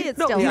 enjoy it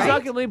No, still, he's right?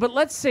 not gonna leave, but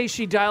let's say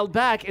she dialed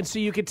back and so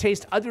you could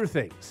taste other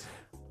things.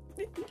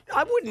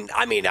 I wouldn't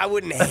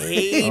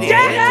hate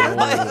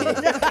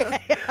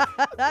it.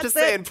 Just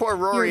saying, poor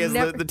Rory You has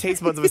never- the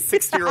taste buds of a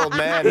 60-year-old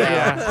man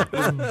now.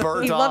 Just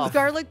burnt He off. loves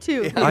garlic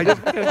too.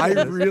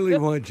 I really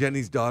want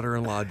Jenny's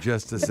daughter-in-law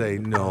just to say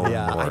no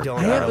Yeah, more. I don't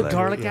I have a garlic.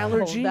 garlic Oh,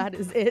 allergy. that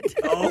is it.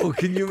 Oh,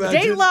 can you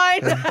imagine?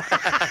 Dateline.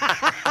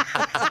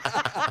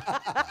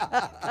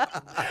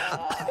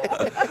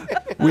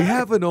 We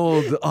have an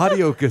old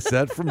audio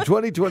cassette from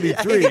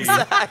 2023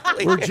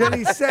 Exactly. where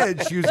Jenny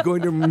said she was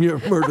going to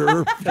murder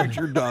her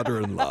future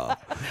daughter-in-law.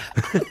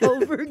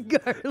 Over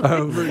garlic.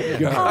 Over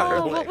garlic.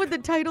 Oh, what would the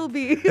title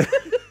be?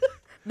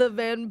 The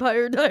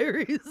Vampire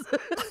Diaries.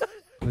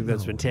 I think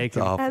that's been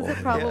taken. Awful. As it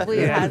probably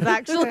has,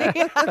 actually.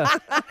 The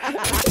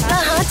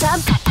Hot Tub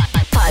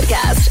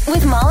Podcast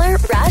with Mahler,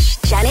 Rush,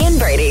 Jenny, and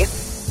Brady.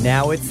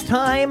 Now it's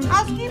time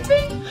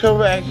Housekeeping? Come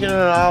back in an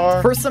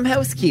hour. for some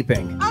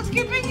housekeeping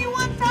Housekeeping, you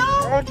want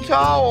towels? Or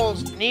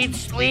towels. Need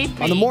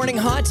sleepy. on the Morning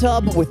Hot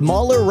Tub with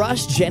Mahler,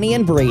 Rush, Jenny,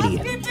 and Brady.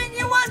 Housekeeping,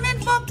 you want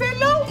mint for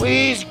pillow?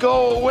 Please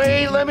go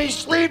away. Let me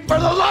sleep for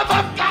the love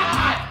of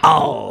God.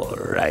 All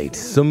right.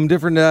 Some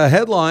different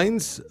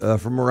headlines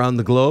from around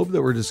the globe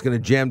that we're just going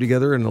to jam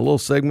together in a little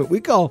segment we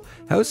call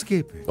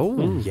housekeeping.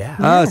 Oh,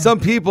 yeah.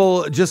 Some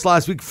people just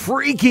last week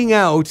freaking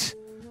out.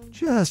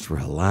 Just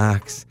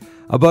relax.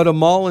 About a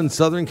mall in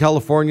Southern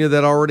California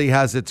that already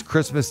has its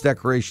Christmas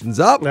decorations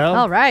up, Well,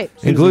 All right.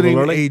 including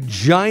little early. a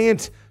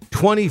giant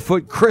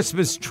 20-foot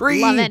Christmas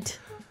tree. Love it.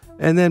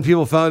 And then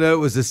people found out it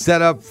was a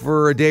setup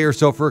for a day or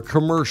so for a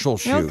commercial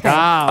shoot. Okay.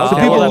 Ah, So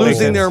okay. people Well, that makes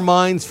losing sense. their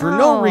minds for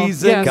no Oh,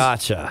 reason. yes.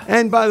 Gotcha.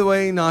 And by the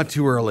way, not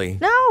too early.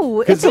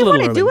 No, if It's a they little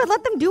want to do early. it,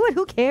 let them do it.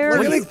 Who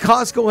cares? I think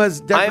Costco has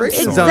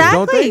decorations sorry. on,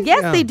 don't they? Exactly.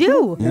 Yes, Yeah. they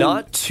do.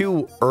 Not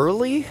too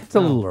early. It's a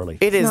little early.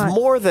 It is not.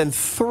 more than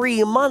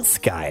 3 months,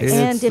 guys. It's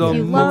And if the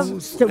you love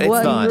most the It's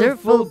not.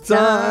 wonderful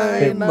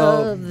time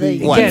of the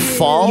year. What, Again,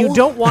 fall? you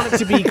don't want it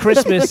to be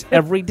Christmas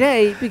every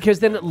day because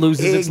then it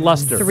loses its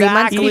luster. 3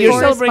 months You're before is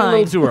celebrating a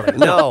little fine. too early.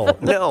 No.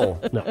 No.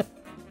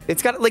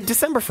 It's got like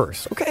December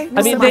 1st, okay? I mean,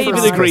 December they even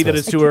 1st. agree that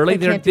it's too early. I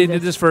can't do They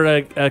did this for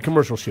a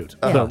commercial shoot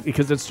so,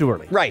 because it's too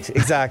early. Right,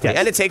 exactly. Yes.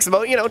 And it takes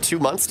about, 2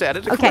 months to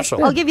edit a Okay,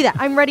 commercial. I'll give you that.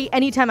 I'm ready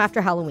anytime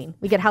after Halloween.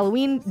 We get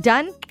Halloween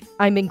done.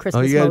 I'm in Oh,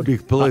 Christmas you got to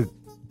mode. be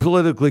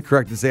politically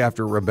correct to say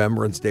after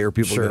Remembrance Day, or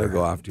people are going to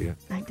go after you.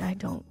 I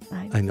don't.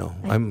 I know.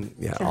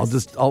 I'll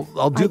just- I'll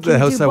do I the can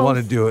house do I want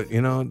to both. do it.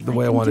 The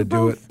way I can want to do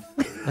do it.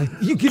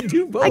 You can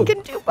do both. I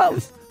can do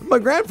both. My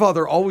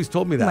grandfather always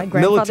told me that. My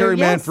grandfather, Military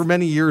man yes. for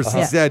many years. He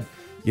Yeah. said,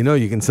 you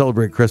can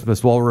celebrate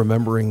Christmas while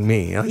remembering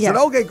me. And I said,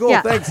 Yeah. okay, cool.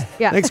 Yeah. Thanks.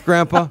 Yeah. Thanks,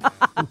 Grandpa.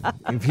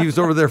 If he was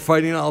over there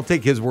fighting, I'll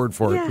take his word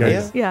for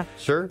it. Yeah.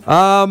 Sure.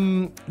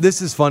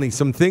 This is funny.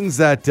 Some things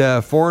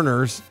that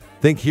foreigners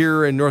think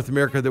here in North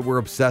America that we're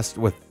obsessed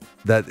with,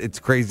 that it's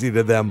crazy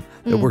to them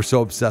that we're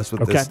so obsessed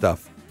with Okay. this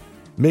stuff.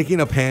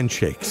 Making up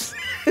handshakes.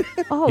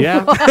 Oh, Yeah.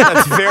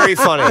 That's very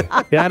funny.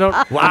 Yeah, I don't.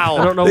 Wow.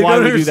 I don't know They why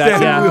don't we do that.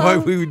 understand Yeah. why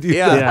we would do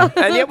Yeah. that.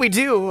 Yeah. And yet we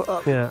do.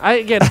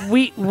 Yeah.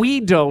 We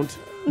don't,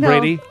 No.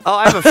 Brady. Oh,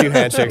 I have a few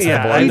handshakes.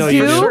 Yeah, boys. I know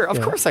you do. Sure,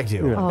 of course I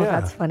do. Oh,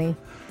 that's funny.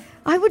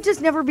 I would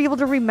just never be able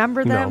to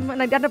remember them,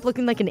 and I'd end up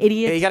looking like an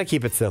idiot. Yeah, you got to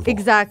keep it simple.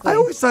 Exactly. I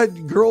always thought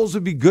girls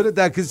would be good at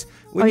that because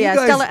when Oh you yeah,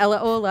 guys, Stella, Ella,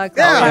 Ola,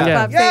 Yeah,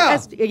 yeah.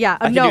 yeah.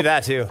 I can no, do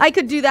that, too. I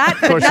could do that,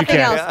 but course you nothing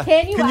can. else.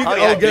 Can you? Oh,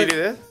 yeah. Can you do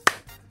this?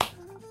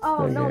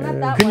 Oh, no, not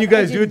that one. Can you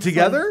guys I do did it this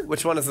together?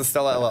 Which one is the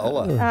Stella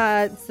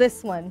Ola? It's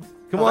this one.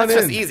 Come Oh, on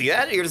that's in. just easy.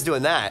 You're just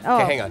doing that.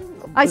 Oh. Okay, hang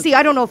on. I see.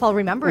 I don't know if I'll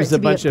remember There's it, a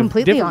to be bunch of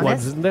completely different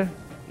honest. ones, isn't there?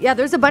 Yeah,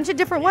 there's a bunch of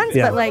different ones,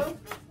 Yeah. but like,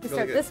 we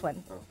start good. this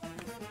one.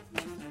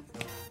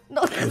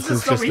 No, This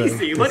is so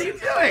easy. What are you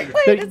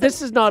doing?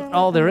 This is not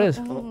all there is.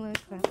 I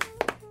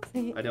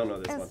don't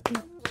know this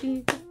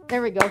one.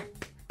 There we go.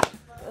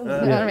 All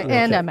right,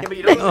 and I'm But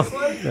you don't know this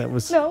one? That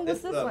was. No,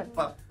 what's this one?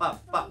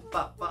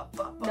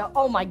 No,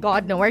 oh my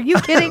God, no! Are you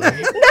kidding?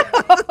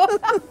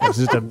 It's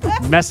just a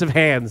mess of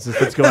hands is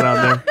what's going on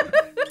there.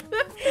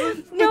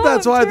 No,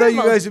 That's I'm why I thought you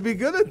terrible. guys would be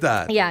good at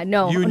that. Yeah,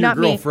 no, You and not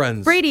your me.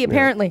 girlfriends. Brady,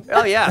 apparently.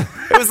 Oh, yeah.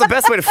 It was the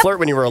best way to flirt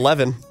when you were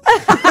 11.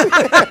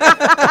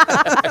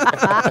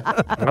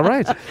 All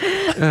right.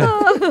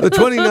 The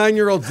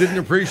 29-year-olds didn't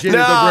appreciate it,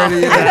 No. though,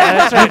 Brady.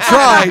 You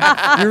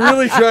tried. You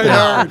really tried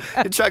hard.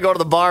 You try to go to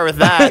the bar with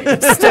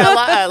that.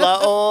 Stella, Ella,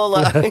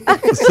 Ola.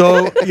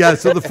 So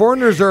the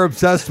foreigners are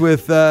obsessed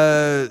with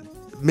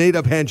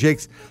made-up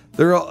handshakes.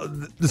 They're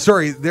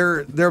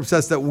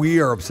obsessed that we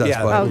are obsessed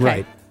Yeah, by. Okay.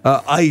 right.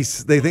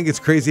 Ice. They think it's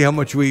crazy how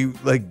much we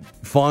like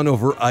fawn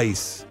over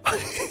ice.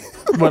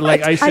 What,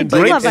 like ice I and do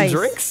drinks? love ice.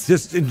 Drinks?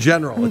 Just in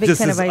general. I'm a It big just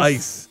fan is of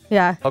ice.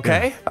 Yeah.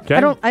 Okay. Okay.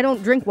 I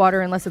don't drink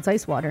water unless it's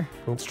ice water.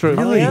 That's true.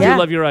 Really? You Yeah.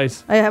 love your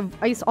ice. I have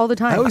ice all the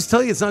time. I always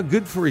tell you it's not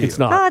good for you. It's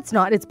not. No, it's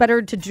not. It's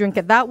better to drink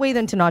it that way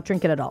than to not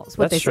drink it at all. Is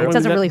what That's they say. true. It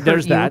doesn't really hurt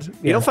There's you. that.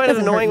 You don't find it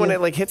Doesn't hurt annoying when you.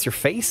 it like hits your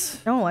face?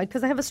 No,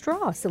 because I have a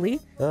straw, silly.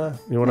 You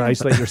want to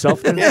isolate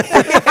yourself? Then?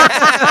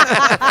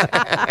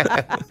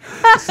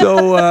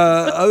 So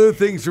other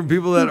things from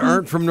people that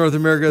aren't from North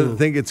America that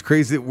think it's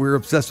crazy that we're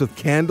obsessed with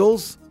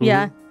candles.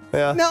 Yeah.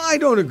 Yeah. No, I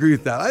don't agree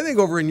with that. I think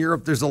over in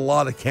Europe there's a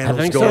lot of candles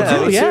think so, going too,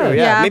 on. me yeah. too,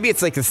 Yeah. Maybe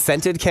it's like the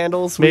scented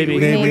candles. Maybe. We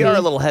Maybe. are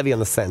a little heavy on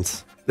the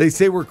scent. They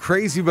say we're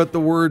crazy about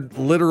the word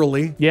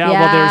literally. Yeah, well,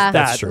 Yeah. there's that.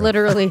 That's true.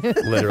 Literally.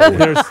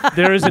 Literally.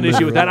 There is an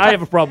issue with that. I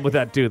have a problem with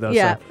that too, though.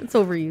 yeah, So. it's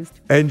overused.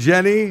 And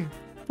Jenny,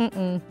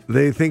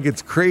 they think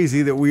it's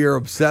crazy that we are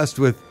obsessed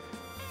with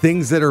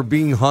things that are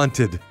being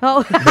haunted.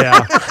 Oh,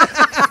 Yeah.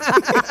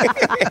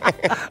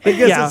 I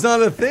guess Yeah. it's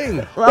not a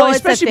thing. Well, it's a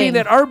especially being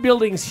thing. that our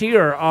buildings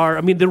here are,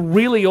 I mean, the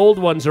really old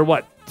ones are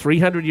what?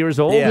 300 years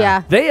old? Yeah.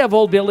 Yeah. They have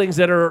old buildings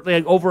that are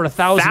like over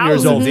 1,000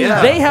 years old. Thousands,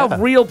 yeah. They have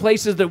real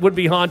places that would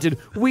be haunted.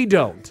 We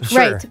don't.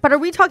 Sure. right. But are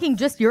we talking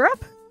just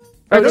Europe?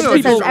 Or No, just no,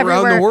 people just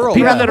around the world.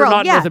 People Yeah. that are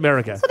not Yeah. North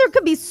America. So there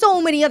could be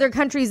so many other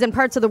countries and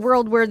parts of the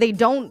world where they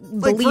don't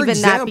Like, believe for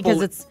in that because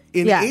example, it's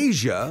in yeah.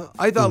 Asia,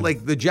 I thought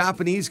like the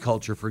Japanese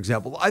culture, for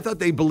example, I thought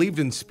they believed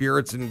in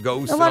spirits and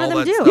ghosts. A lot and of all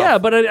them that do. stuff. Yeah,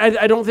 but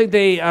I don't think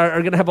they are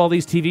going to have all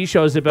these TV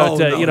shows about, Oh,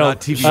 no, you know,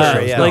 not TV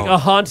shows, yeah. like no. a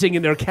haunting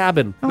in their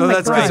cabin. No, my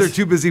that's because gosh. they're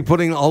too busy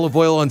putting olive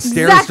oil on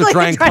stairs Exactly, to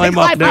try and trying to climb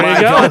up. climb up. There My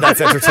you go. God, that's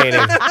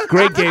entertaining.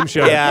 Great game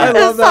show. Yeah. I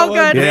love It's that so one.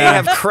 good. They Yeah.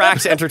 have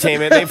cracked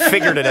entertainment. They've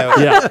figured it out.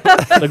 Yeah.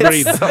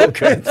 Agreed. So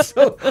good.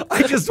 So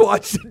I just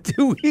watched it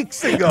 2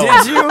 weeks ago.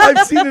 Did you?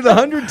 I've seen it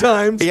 100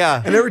 times.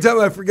 Yeah. And every time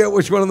I forget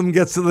which one of them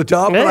gets to the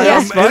top, Yeah, but yeah,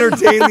 I'm it's fun.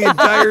 entertained the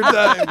entire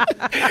time.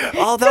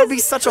 Oh, that would be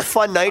such a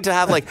fun night to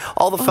have like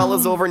all the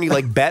fellas over and you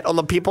like bet on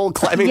the people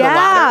climbing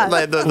Yeah. the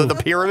ladder, like the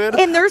pyramid.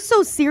 And they're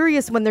so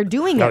serious when they're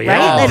doing it, yeah.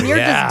 right? Oh, And you're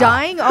yeah. just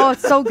dying. Oh,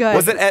 it's so good.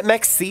 Was it at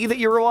MXC that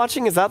you were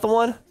watching? Is that the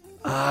one?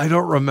 I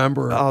don't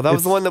remember. Oh, that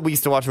was It's- the one that we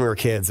used to watch when we were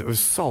kids. It was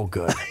so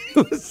good.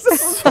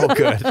 so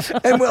good.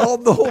 And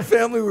the whole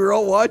family, we were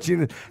all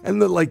watching,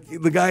 and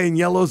the guy in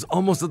yellow's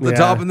almost at the Yeah.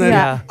 top, and then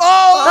Yeah.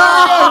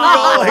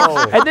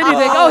 Oh, And then you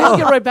think, oh, he'll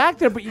get right back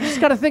there, but you just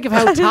got to think of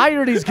how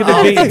tired he's going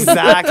to be.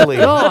 exactly.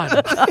 God.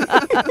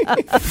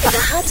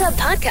 The Hot Tub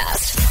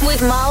Podcast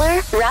with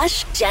Mahler,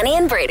 Rush, Jenny,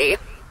 and Brady.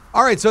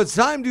 all right, so it's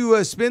time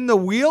to spin the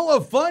wheel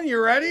of fun.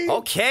 You ready?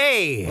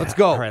 Okay. Let's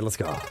go. All right, let's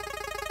go.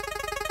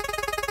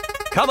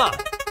 Come on.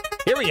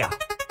 Here we go.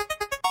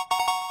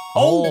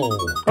 Oh,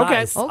 Okay.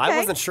 guys, I Okay.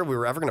 wasn't sure we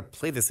were ever going to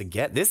play this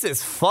again. This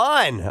is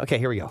fun. Okay,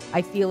 here we go.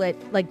 I feel it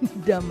like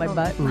down my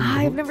butt.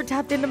 I've never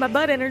tapped into my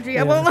butt energy.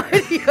 I won't lie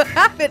to you.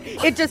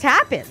 It just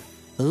happened.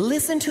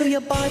 Listen to your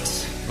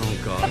butt Oh,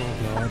 God.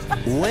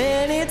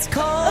 when it's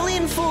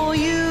calling for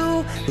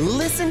you.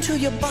 Listen to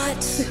your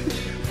butt.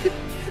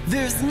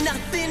 There's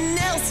nothing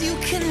else you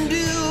can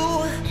do.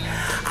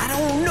 I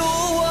don't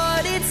know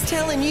what it's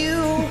telling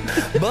you,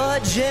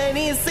 but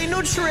Jenny, say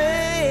no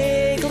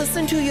trick.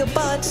 Listen to your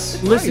butt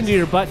Listen to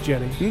your butt,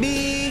 Jenny. because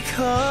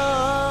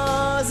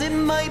it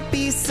might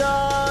be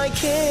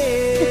psychic.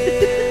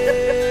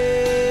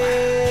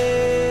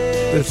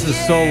 This is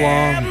so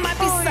long. Might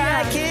be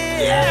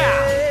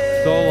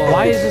psychic. So long.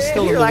 Why is this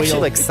still in You're the actually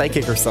wheel? like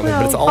psychic or something,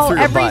 but it's all through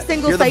your every butt.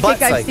 single You're the psychic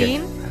butt I've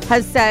seen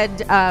has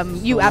said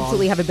you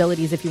absolutely have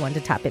abilities if you want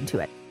to tap into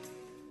it.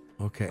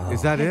 Okay,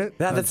 is that it?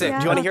 That's it. Yeah,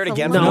 Do you want to hear it that's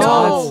again? a from No, the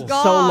top? Oh, it's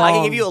God. so I long.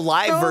 can give you a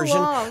live So version.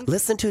 long.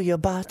 Listen to your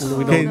butt.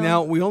 Okay,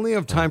 now we only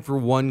have time for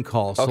one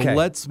call, so Okay.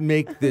 let's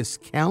make this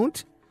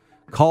count.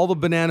 Call the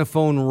banana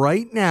phone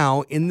right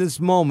now in this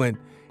moment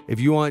if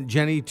you want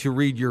Jenny to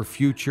read your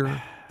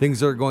future, things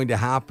that are going to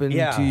happen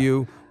Yeah. to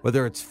you,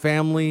 whether it's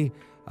family,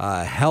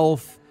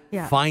 health,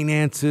 Yeah.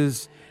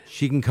 finances.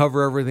 she can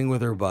cover everything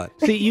with her butt.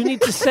 See, you need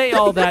to say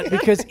all that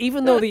because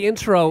even though the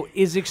intro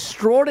is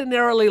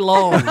extraordinarily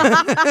long,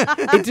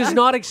 it does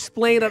not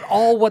explain at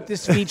all what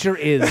this feature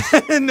is.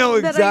 No,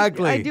 That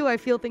exactly. I do. I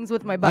feel things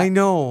with my butt. I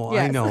know,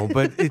 Yes.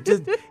 but it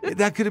just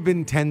that could have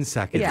been 10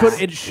 seconds. Yeah.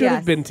 It should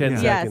have been 10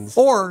 Yes. seconds.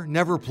 Or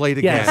never played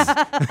again.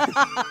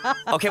 Yes.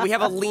 Okay, we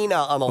have Alina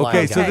on the line.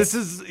 Okay, so guys. this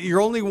is your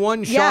only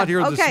one Yeah, shot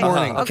here this okay.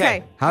 morning.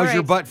 Okay. How's All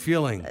your right. butt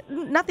feeling?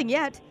 Nothing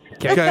yet.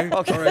 Okay. Okay.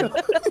 All right.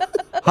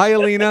 Hi,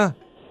 Alina.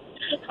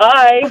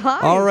 Hi. Hi.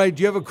 All right.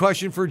 Do you have a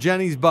question for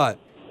Jenny's butt?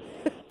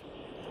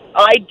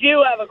 I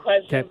do have a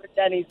question Okay. for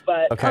Jenny's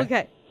butt.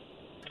 Okay.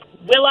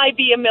 Will I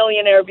be a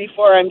millionaire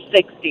before I'm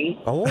 60?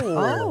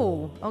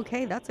 Oh,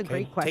 okay. That's a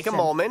great question. Take a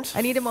moment.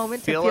 I need a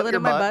moment to Feel feel it it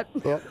in my butt.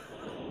 Yep.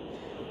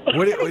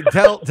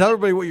 Tell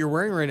everybody what you're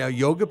wearing right now.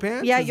 Yoga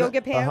pants? Yeah, Is that-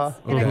 yoga pants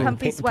and Okay. a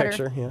comfy Paint the sweater.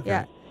 picture, yeah.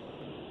 Yeah.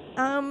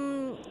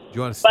 Do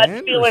you want to Butt's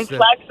stand? or feeling sit?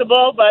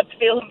 flexible. Butt's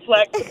feeling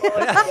flexible.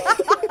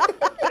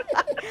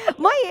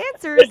 My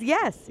answer is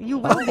yes, you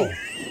will be.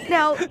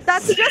 Now,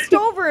 that's just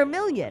over $1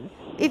 million.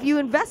 If you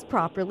invest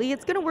properly,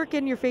 it's going to work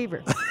in your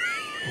favor.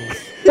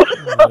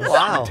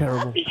 Wow.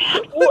 Terrible.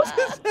 What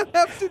does that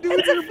have to do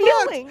with your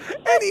feeling.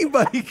 butt?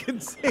 Anybody can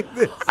say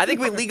this. I think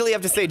we legally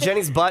have to say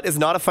Jenny's butt is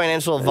not a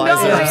financial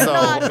advisor, it is so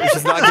not.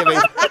 she's not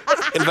giving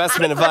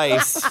investment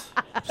advice.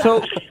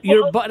 So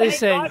your butt is Thank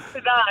saying God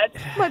for that.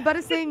 My butt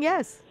is saying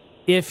yes.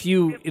 if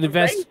you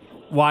invest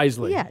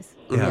wisely. Yes.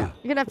 Yeah. You're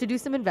going to have to do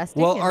some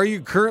investing. Well, and- are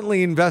you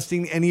currently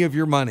investing any of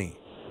your money?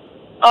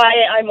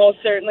 I most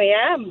certainly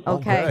am.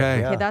 Okay.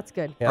 Okay. Okay, that's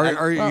good. Yeah.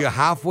 Are you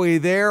halfway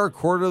there, a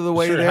quarter of the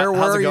way Sure. there? Where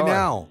How's it are you going?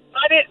 now?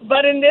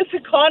 But in this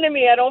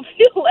economy, I don't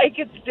feel like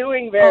it's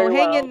doing very Oh,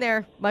 well. hang in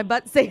there. My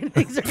butt's saying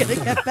things are going to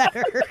get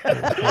better.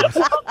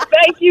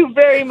 Thank you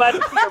very much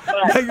for your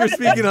Now butt. you're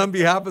speaking on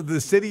behalf of the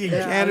city in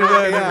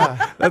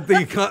Canada and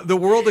that the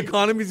world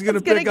economy is going to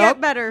It's going to pick get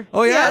up. better.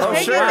 Oh, yeah? Yes, Oh,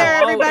 hang sure. in there,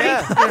 Oh, everybody.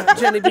 yeah.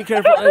 Jenny, be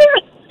careful.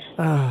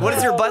 What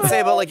does your butt say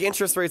about like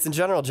interest rates in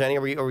general, Jenny?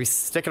 Are we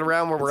sticking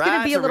around where we're It's at?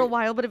 going to be a Are little we-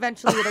 while, but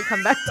eventually it'll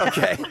come back down.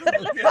 Okay.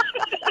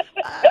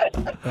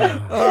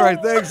 All right.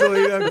 Thanks,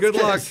 Alina. Good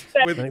luck.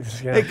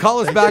 Hey, call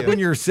us back when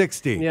you're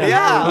 60. Yeah.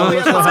 Yeah. Oh,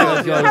 yeah,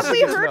 that's good. Have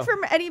we Good to heard know.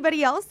 from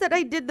anybody else that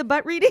I did the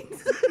butt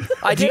readings?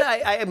 I did.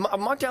 I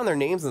marked down their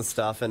names and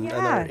stuff, and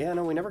Yeah. yeah,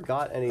 no, we never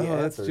got any. Oh,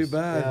 that's answers. too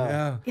bad.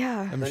 Yeah.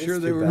 Yeah. I'm That sure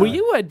is they too were. bad. Were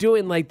you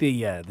doing like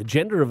the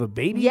gender of a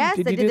baby? Yes,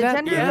 did I you did do the that?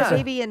 gender yeah. of the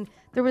baby, and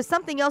there was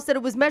something else that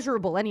it was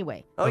measurable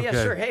anyway. Oh yeah,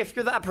 Okay. sure. Hey, if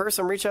you're that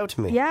person, reach out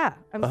to me. Yeah,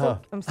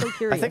 I'm so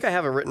curious. I think I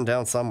have it written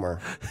down somewhere.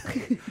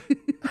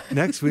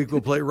 Next week,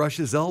 we'll play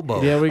Rush's Elbow.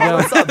 There we go.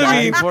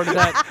 Looking forward to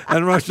that.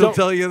 And Rush will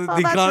tell you that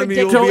the that's economy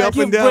will ridiculous. be up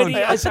Don't and give down.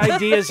 Brady his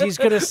ideas. He's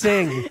going to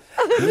sing.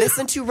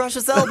 Listen to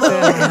Rush's elbow.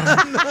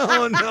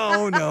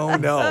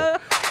 No.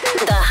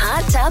 The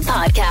Hot Tub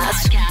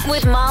Podcast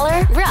with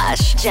Mahler,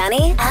 Rush,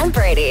 Jenny, and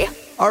Brady.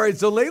 All right,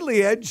 so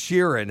lately Ed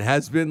Sheeran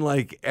has been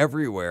like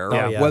everywhere,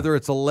 Yeah. whether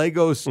it's a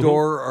Lego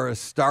store or a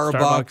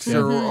Starbucks,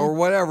 Starbucks, or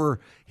whatever.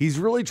 He's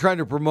really trying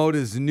to promote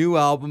his new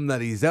album that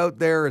he's out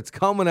there. It's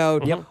coming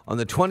out on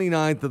the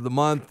 29th of the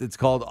month. It's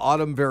called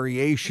Autumn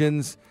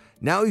Variations.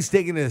 Now he's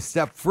taking it a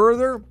step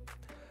further,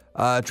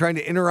 trying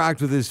to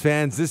interact with his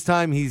fans. This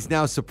time he's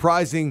now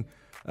surprising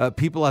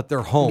people at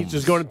their homes. He's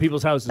just going to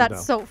people's houses That's now.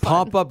 so fun.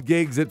 Pop-up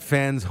gigs at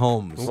fans'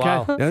 homes.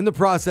 Wow. Now, in the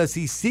process,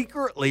 he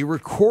secretly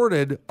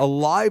recorded a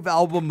live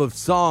album of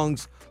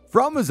songs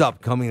from his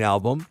upcoming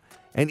album,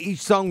 and each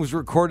song was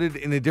recorded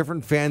in a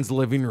different fan's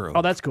living room.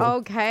 Oh, that's cool.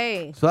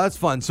 Okay. So that's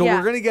fun. So Yeah.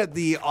 we're going to get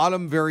the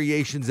Autumn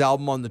Variations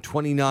album on the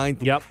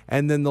 29th. Yep.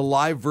 And then the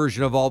live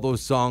version of all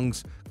those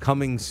songs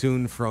coming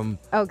soon from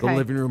the Okay.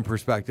 living room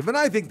perspective. And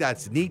I think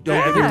that's neat. Don't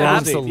Yeah, get me wrong.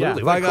 absolutely. Yeah.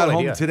 If What I a got cool home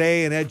idea.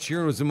 today and Ed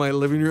Sheeran was in my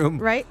living room,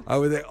 Right. I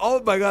would think, oh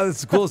my God,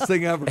 that's the coolest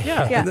thing ever.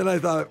 Yeah. Yeah. And then I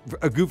thought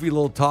a goofy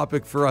little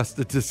topic for us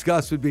to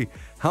discuss would be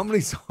how many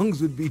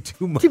songs would be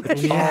too much?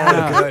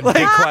 Yeah. Good.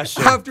 Big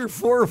question. After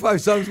 4 or 5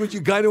 songs, would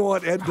you kind of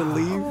want Ed to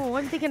leave? Oh,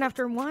 I'm thinking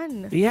after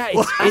one. Yeah,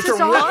 it's Just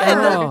all and,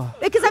 hard.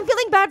 Because I'm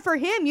feeling bad for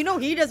him. You know,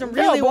 he doesn't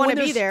No, really but want when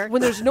to be there's- there.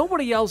 When there's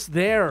nobody else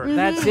there,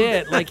 that's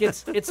it. Like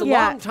it's a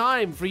Yeah. long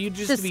time for you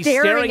just Just to be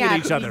staring at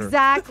each other.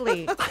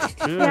 Exactly.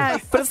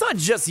 Yes. But it's not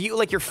just you.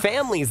 Like your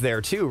family's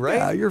there too, right?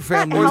 Yeah, your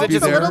family Or is would it be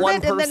just a there. little one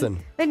bit, and person?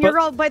 then you're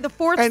But- all by the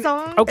fourth And-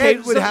 song. Okay,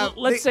 Ed would so have,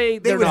 let's say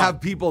they they're would not.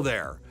 have people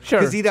there. Sure.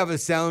 Because he'd have a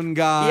sound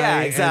guy. Yeah,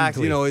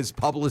 exactly. And, his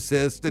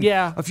publicist and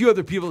Yeah. a few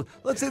other people.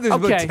 Let's say there's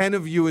about Okay. 10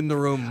 of you in the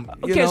room.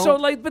 you Okay, know?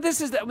 so but this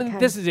is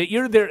this is it.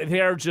 You're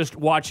there just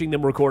watching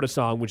them record a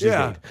song, which is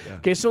Yeah, neat. yeah.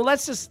 Okay, so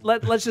let's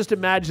just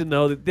imagine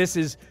though that this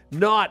is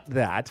not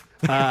that.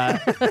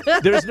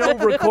 There's no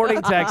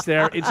recording text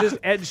there. It's just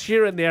Ed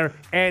Sheeran there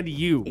and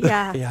you.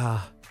 Yeah. Yeah.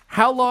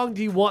 How long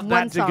do you want One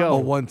that to song. go? Oh,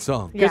 one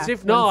song. Yeah. Because if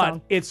one not,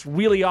 song. it's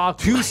really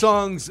awkward. 2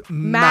 songs max.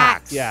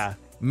 Max. Yeah.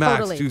 Max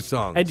Totally. 2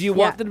 songs. And do you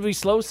want Yeah. them to be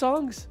slow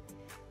songs?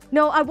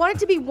 No, I want it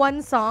to be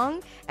one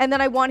song, and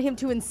then I want him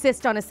to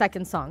insist on a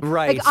second song.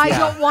 Right, Like, I yeah.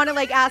 don't want to,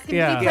 like, ask him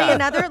Yeah. to play Yeah.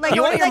 another. Like,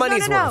 You want your like,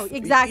 money's no, worth.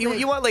 exactly.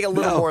 You want like a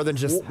little more than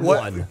just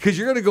one. Because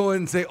you're going to go in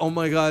and say, oh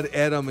my God,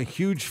 Ed, I'm a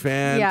huge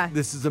fan. Yeah.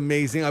 This is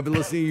amazing. I've been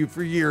listening to you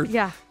for years.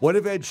 Yeah. What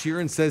if Ed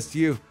Sheeran says to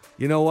you,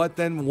 you know what,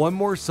 then one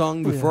more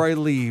song before I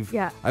leave.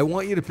 Yeah. I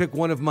want you to pick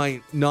one of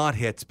my not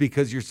hits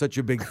because you're such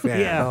a big fan.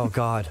 Yeah. Oh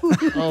God.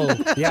 Oh,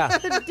 Yeah.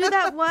 Do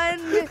that one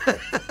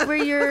where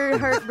you're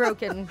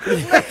heartbroken.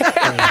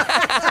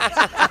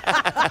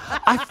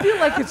 I feel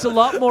like it's a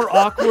lot more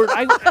awkward.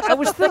 I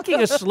was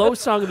thinking a slow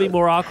song would be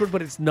more awkward,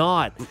 but it's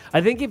not.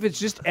 I think if it's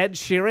just Ed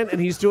Sheeran and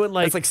he's doing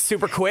like, It's like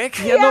super quick.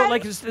 yeah, no,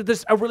 like it's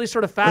this a really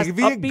sort of fast Like if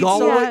you upbeat get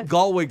Galway, song. Yeah.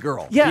 Galway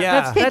Girl. Yeah,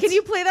 Yeah. Hey, can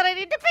you play that? I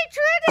need to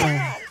picture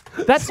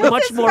it. that's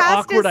much His more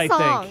awkward, I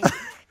fastest think. song.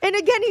 And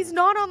again, he's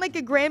not on like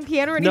a grand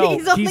piano or anything. No,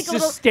 he's on he's like a just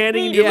little,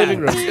 standing in your living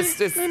room. It's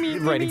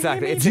right,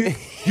 exactly. Do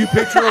you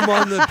picture him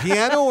on the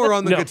piano or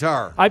on the No,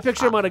 guitar? I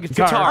picture him on a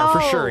guitar. Guitar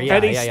for Oh. sure. Yeah,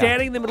 and he's yeah, yeah.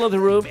 standing in the middle of the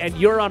room, and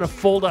you're on a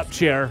fold-up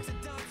chair,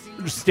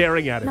 just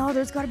staring at him. No,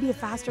 there's got to be a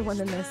faster one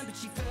than this.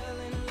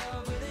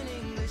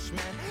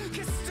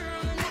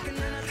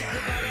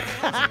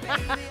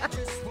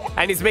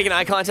 And he's making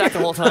eye contact the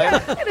whole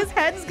time. And his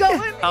head's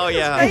going. Oh,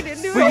 yeah. Straight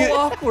into But,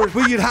 it.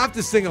 but you'd have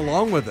to sing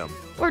along with him.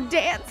 Or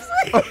dance.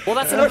 Well,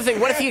 that's another thing.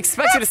 What if he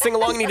expects you to sing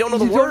along and you don't know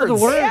the You words? don't know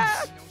the words.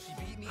 Yeah.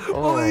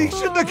 Oh, he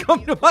shouldn't have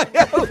come to my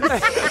house.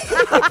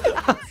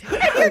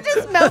 And you're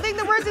just mouthing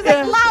the words. It's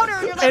like louder.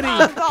 And you're like, And he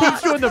oh, God.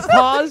 keeps doing the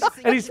pause,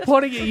 and he's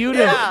pointing at you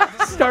to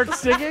start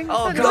singing.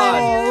 Oh, God.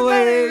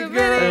 Galway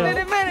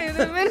Girl.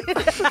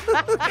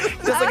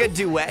 Just like a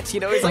duet, you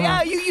know? He's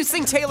like, you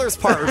sing Taylor's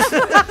part.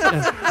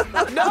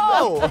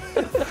 No.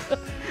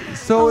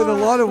 So in a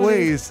lot of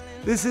ways,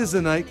 this is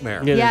a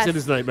nightmare. Yeah, Yes. it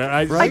is a nightmare.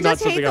 I Not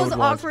just hate something I those would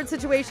want. awkward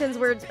situations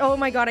where, it's, oh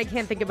my God, I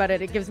can't think about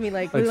it. It gives me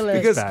like, It's ugh.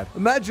 Because bad.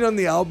 imagine on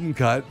the album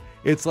cut,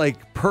 it's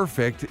like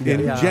perfect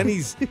in Yeah.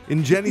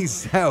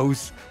 Jenny's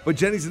house, but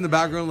Jenny's in the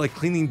background like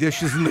cleaning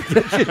dishes in the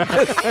kitchen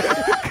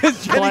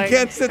because Jenny Playing.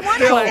 can't sit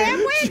Want a still.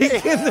 sandwich? She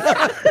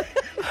cannot.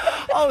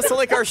 Oh, so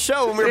like our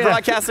show when we were Yeah.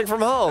 broadcasting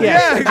from home.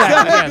 Yeah,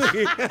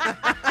 exactly.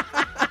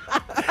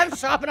 I'm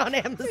shopping on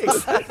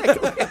Amazon.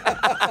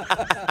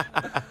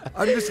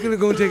 I'm just gonna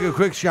go and take a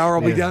quick shower.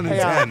 I'll be down in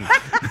 10.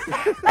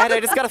 And I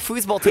just got a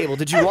foosball table.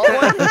 Did you want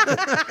one?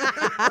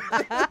 The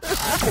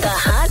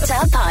Hot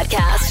Tub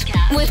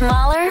Podcast with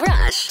Mahler,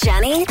 Rush,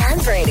 Jenny,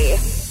 and Brady.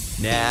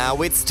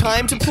 Now it's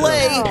time to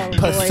play Oh, boy.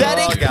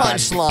 Pathetic Oh, God.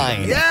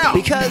 Punchline. Yeah.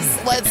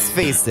 Because let's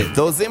face it,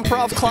 those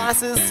improv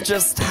classes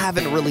just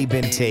haven't really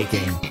been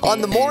taking.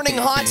 On the Morning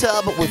Hot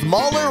Tub with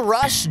Mahler,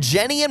 Rush,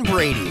 Jenny, and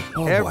Brady.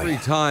 Oh, Every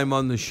boy. time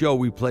on the show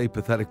we play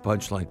Pathetic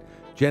Punchline,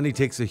 Jenny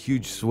takes a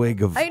huge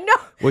swig of I know.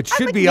 what I'm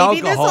should like, be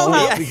maybe this'll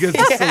alcohol help. because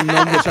this will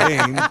numb the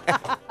pain.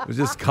 It was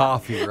just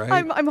coffee, right?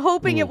 I'm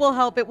hoping it will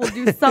help. It will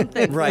do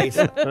something. Right.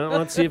 Well,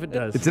 let's see if it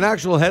does. It's an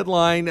actual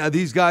headline.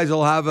 These guys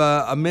will have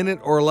a minute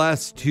or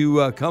less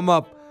to come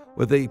up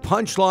with a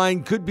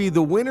punchline. Could be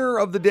the winner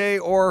of the day,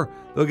 or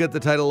they'll get the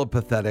title of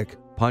Pathetic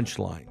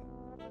Punchline.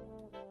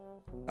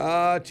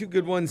 Two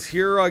good ones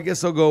here. I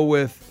guess I'll go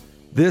with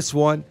this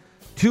one.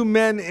 Two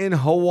men in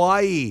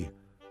Hawaii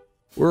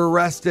were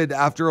arrested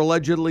after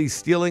allegedly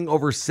stealing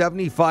over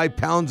 75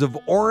 pounds of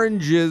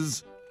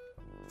oranges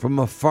from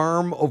a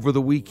farm over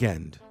the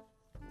weekend.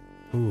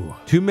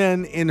 Two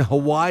men in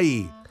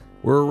Hawaii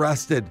were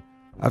arrested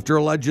after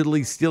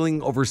allegedly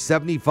stealing over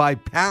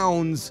 75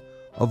 pounds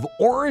of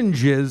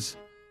oranges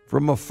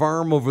from a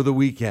farm over the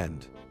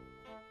weekend.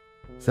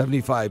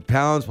 75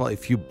 pounds, probably a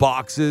few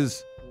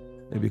boxes,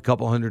 maybe a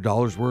couple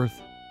 $100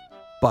 worth.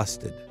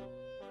 Busted.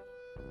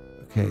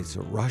 Okay,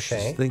 so Rush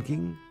is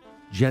thinking,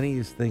 Jenny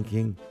is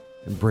thinking,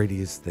 and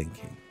Brady is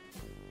thinking.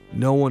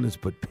 No one has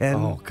put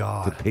pen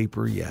to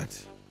paper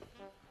yet.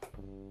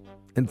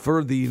 And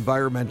for the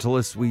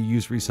environmentalists, we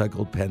use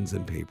recycled pens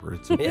and paper.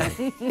 It's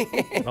okay.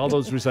 All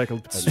those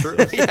recycled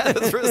pens. Yeah,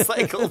 those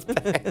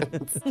recycled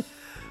pens.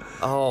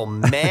 Oh,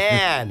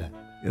 man.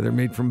 Yeah, they're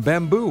made from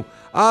bamboo.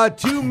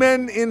 Two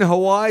men in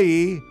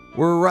Hawaii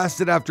were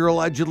arrested after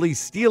allegedly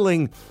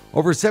stealing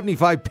over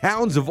 75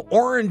 pounds of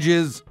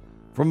oranges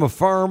from a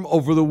farm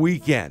over the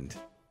weekend.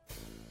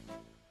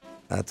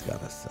 That's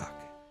gotta suck.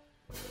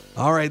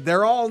 All right,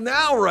 they're all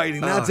now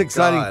writing. That's Oh,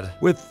 exciting. God.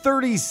 With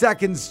 30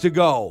 seconds to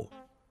go.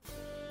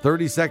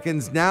 30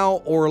 seconds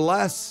now or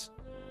less.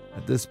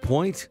 At this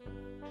point,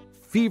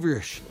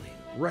 feverishly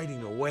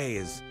writing away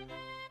as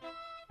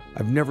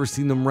I've never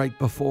seen them write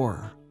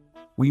before.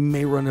 We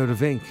may run out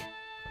of ink.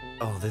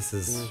 Oh, this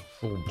is...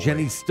 Oh, boy.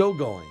 Jenny's still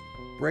going.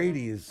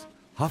 Brady is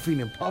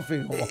huffing and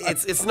puffing a lot.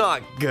 It's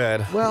not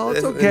good. Well,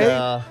 it's okay.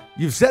 No,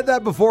 You've said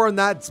that before, and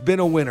that's been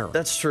a winner.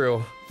 that's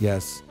true.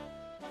 Yes.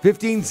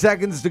 15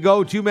 seconds to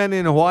go. Two men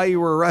in Hawaii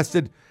were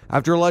arrested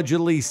after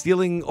allegedly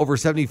stealing over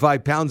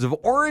 75 pounds of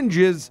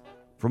oranges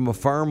from a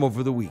farm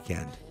over the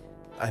weekend.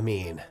 I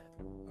mean...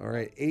 All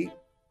right. 8,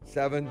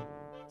 7,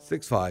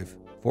 6, 5,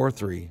 4,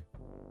 3,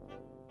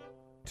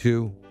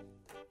 2,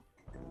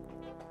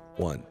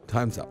 1.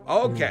 Time's up.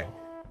 Okay.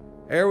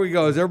 Here we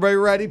go. Is everybody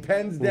ready?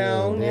 Pens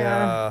down.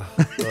 Yeah.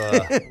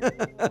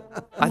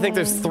 I think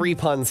there's 3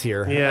 puns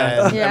here.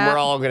 Yeah. And we're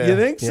all going to. You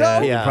think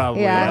so? Yeah.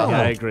 Probably. Yeah.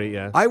 Yeah, I agree.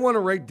 Yeah. I want to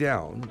write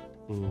down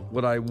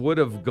what I would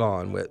have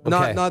gone with.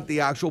 Okay. Not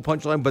the actual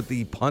punchline, but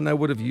the pun I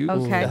would have used.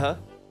 Okay. Uh-huh.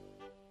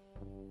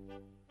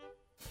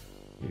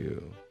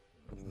 You.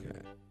 Okay.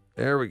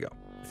 There we go.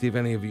 See if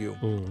any of you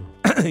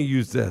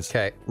use this.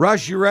 Okay.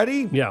 Rush, you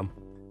ready? Yeah.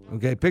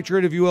 Okay. Picture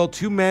it, if you will.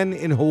 2 men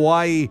in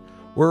Hawaii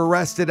were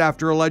arrested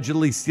after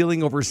allegedly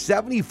stealing over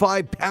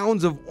 75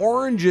 pounds of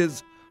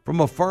oranges from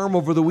a farm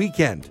over the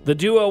weekend. The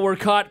duo were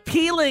caught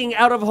peeling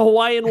out of a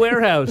Hawaiian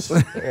warehouse.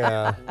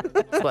 Yeah.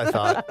 That's what I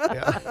thought.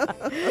 Yeah.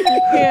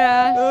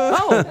 Yeah.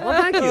 Oh,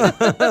 well, thank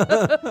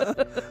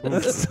you.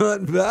 That's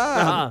not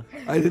bad. Uh-huh.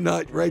 I did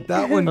not write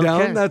that one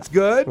down. Okay. That's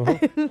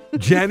good.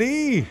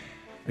 Jenny,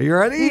 are you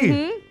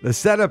ready? The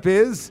setup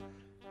is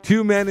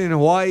 2 men in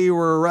Hawaii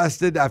were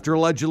arrested after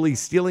allegedly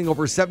stealing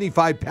over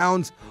 75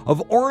 pounds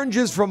of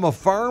oranges from a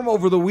farm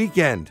over the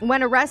weekend.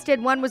 When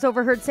arrested, one was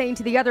overheard saying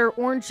to the other,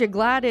 "Aren't you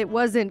glad it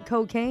wasn't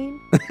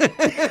cocaine?"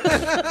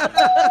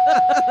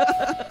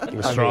 It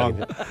was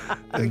strong.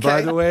 And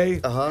by the way,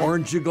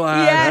 orange you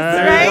glad. Yes,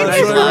 There right?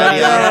 you go. That's what I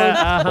wrote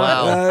down.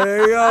 Wow.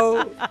 There you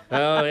go.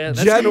 Oh, yeah.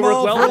 That's Jen going to work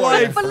Mall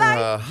well for for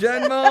life. you.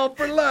 Jen Mall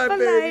for life,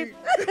 baby.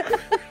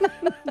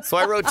 So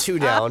I wrote 2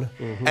 down,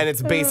 and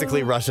it's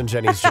basically Rush and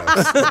Jenny's jokes.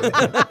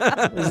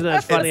 Isn't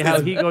that funny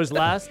how he goes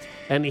last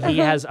and he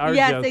has our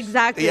Yes, jokes?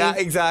 exactly. Yeah,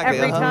 exactly.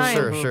 Every time.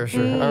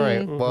 Sure. All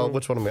right. Well,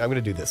 which one am I? I'm going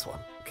to do this one.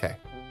 Okay.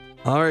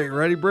 All right,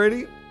 ready,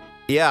 Brady?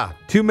 Yeah.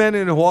 2 men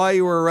in Hawaii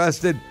were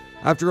arrested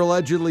after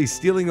allegedly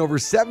stealing over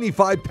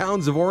 75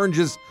 pounds of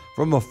oranges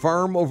from a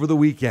farm over the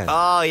weekend.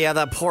 Oh, yeah.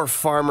 That poor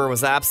farmer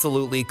was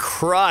absolutely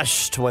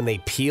crushed when they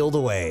peeled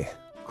away.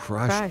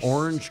 Crushed.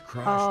 Orange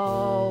crushed.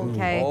 Oh,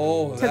 okay.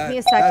 Oh, Took me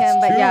a second,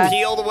 but yeah.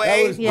 Peeled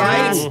away. was Yeah.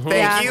 Right. Mhm. Thank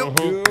Yeah.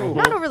 you.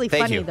 Not overly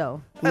Thank funny, you.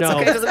 though. That's No.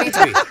 okay. It doesn't need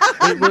to be.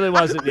 It really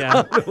wasn't,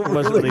 yeah. It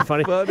wasn't really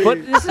funny. But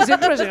this is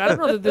interesting. I don't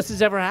know that this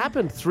has ever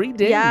happened. 3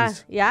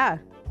 days. Yeah.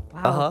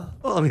 Wow.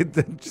 Well, I mean,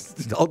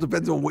 it all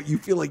depends on what you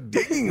feel like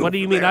digging. What do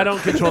you mean? I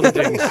don't control the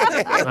things.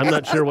 I'm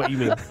not sure what you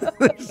mean.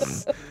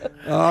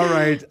 All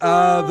right.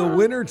 The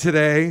winner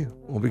today,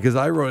 well, because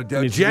I wrote it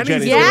down, Jenny's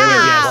Jenny's the the winner,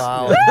 winner. yes.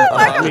 Wow. Woo,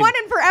 I haven't won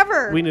in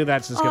forever. We knew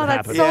that's just Oh, going to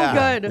that's happen. so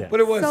Yeah. good. Yeah. But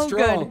it was so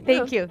strong. good.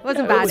 Thank you. It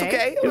wasn't It bad. was eh?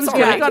 okay. It was all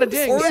good. I right. got a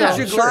ding. Orange, So.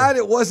 you glad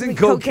it wasn't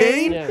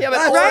cocaine? Cocaine? Yeah, but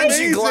That's orange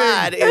amazing.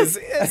 glad is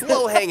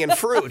low-hanging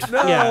fruit.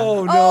 No, Yeah.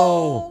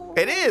 no.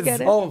 It is.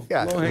 Get it? Oh,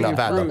 Yeah, low-hanging not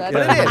bad, fruit. though. Yeah.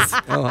 But it is.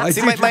 Oh, I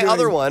See, what my you're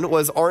other doing. one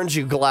was Aren't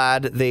You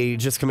Glad They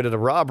Just Committed a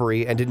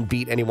Robbery and Didn't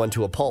Beat Anyone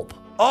to a Pulp?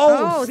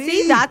 Oh,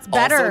 see, that's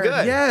better. Also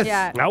good. Yes.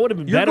 Yeah. That would have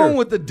been You're better. going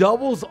with the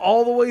doubles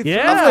all the way through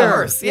Yeah. Of there.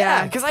 course, yeah.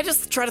 Yeah. Because I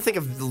just try to think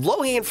of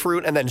low-hanging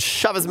fruit and then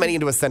shove as many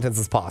into a sentence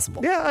as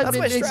possible. Yeah, That's it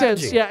my makes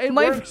strategy. sense. Yeah, it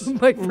My works.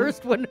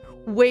 first one,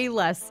 way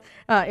less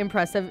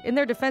impressive. In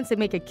their defense, they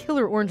make a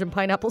killer orange and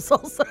pineapple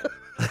salsa.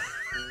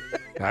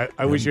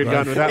 I wish you had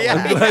gone with that Yeah.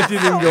 one. I'm glad you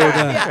didn't go with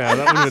that. Yeah,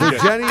 that one was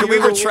good. Jenny, Can we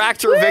you're the-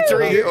 retract her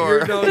victory?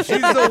 Or No, she's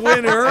the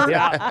winner.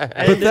 Yeah.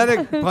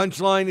 Pathetic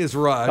punchline is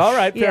Rush. All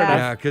right, fair Yeah. enough.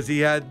 Yeah, because he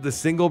had the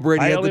single,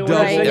 Brady I had only the went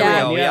double. Right, there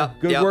yeah. we go. Yeah.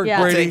 Good Yep. work,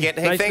 Yeah. Brady. Take it.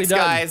 Hey, Nicely thanks, done.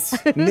 guys.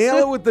 Nail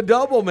it with the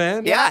double,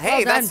 man. Yeah,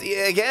 hey, well that's,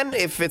 again,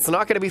 if it's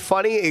not going to be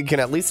funny, it can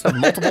at least have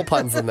multiple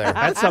puns in there.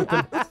 That's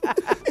something.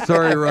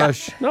 Sorry,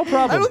 Rush. No I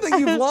problem. don't think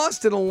you've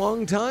lost in a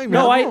long time.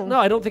 No, have you?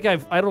 I don't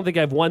think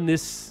I've won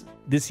this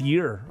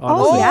year.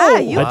 Honestly. Oh, yeah,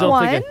 you I don't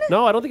won? think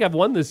I don't think I've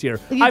won this year.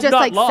 You I've just,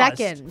 not like, lost.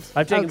 second.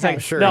 I've taken Okay.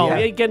 second. Sure, no, yeah.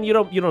 again, you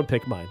don't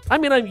pick mine. I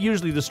mean, I'm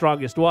usually the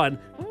strongest one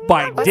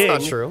by That's ding.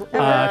 not true.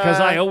 Because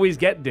I always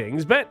get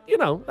dings, but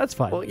that's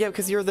fine. Well, yeah,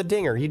 because you're the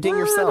dinger. You ding I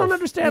yourself. don't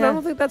understand. I Yeah.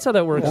 don't think that's how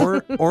that works.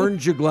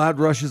 Orange, you glad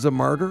Rush is a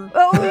martyr?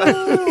 Oh,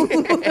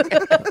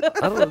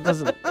 I don't. It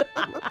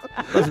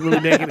doesn't really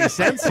make any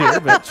sense here,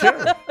 but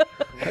sure.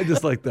 I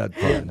just like that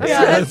pun.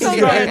 yeah, that's so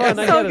strong good. fun.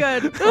 I So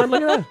get good. Oh,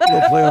 look at that.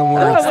 We'll play on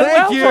words. Oh, Thank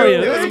well you. for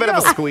you. It was a bit of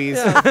a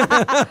squeeze.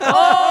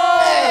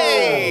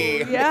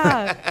 Hey!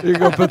 Yeah. There you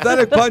go.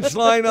 Pathetic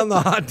punchline on the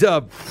hot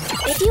tub.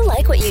 If you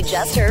like what you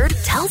just heard,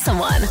 tell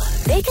someone.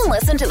 They can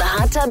listen to the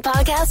Hot Tub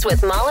Podcast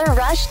with Mahler,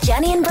 Rush,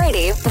 Jenny, and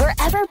Brady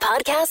wherever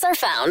podcasts are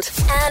found.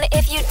 And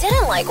if you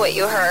didn't like what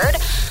you heard,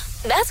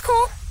 that's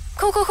cool.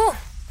 Cool.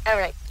 All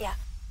right, yeah.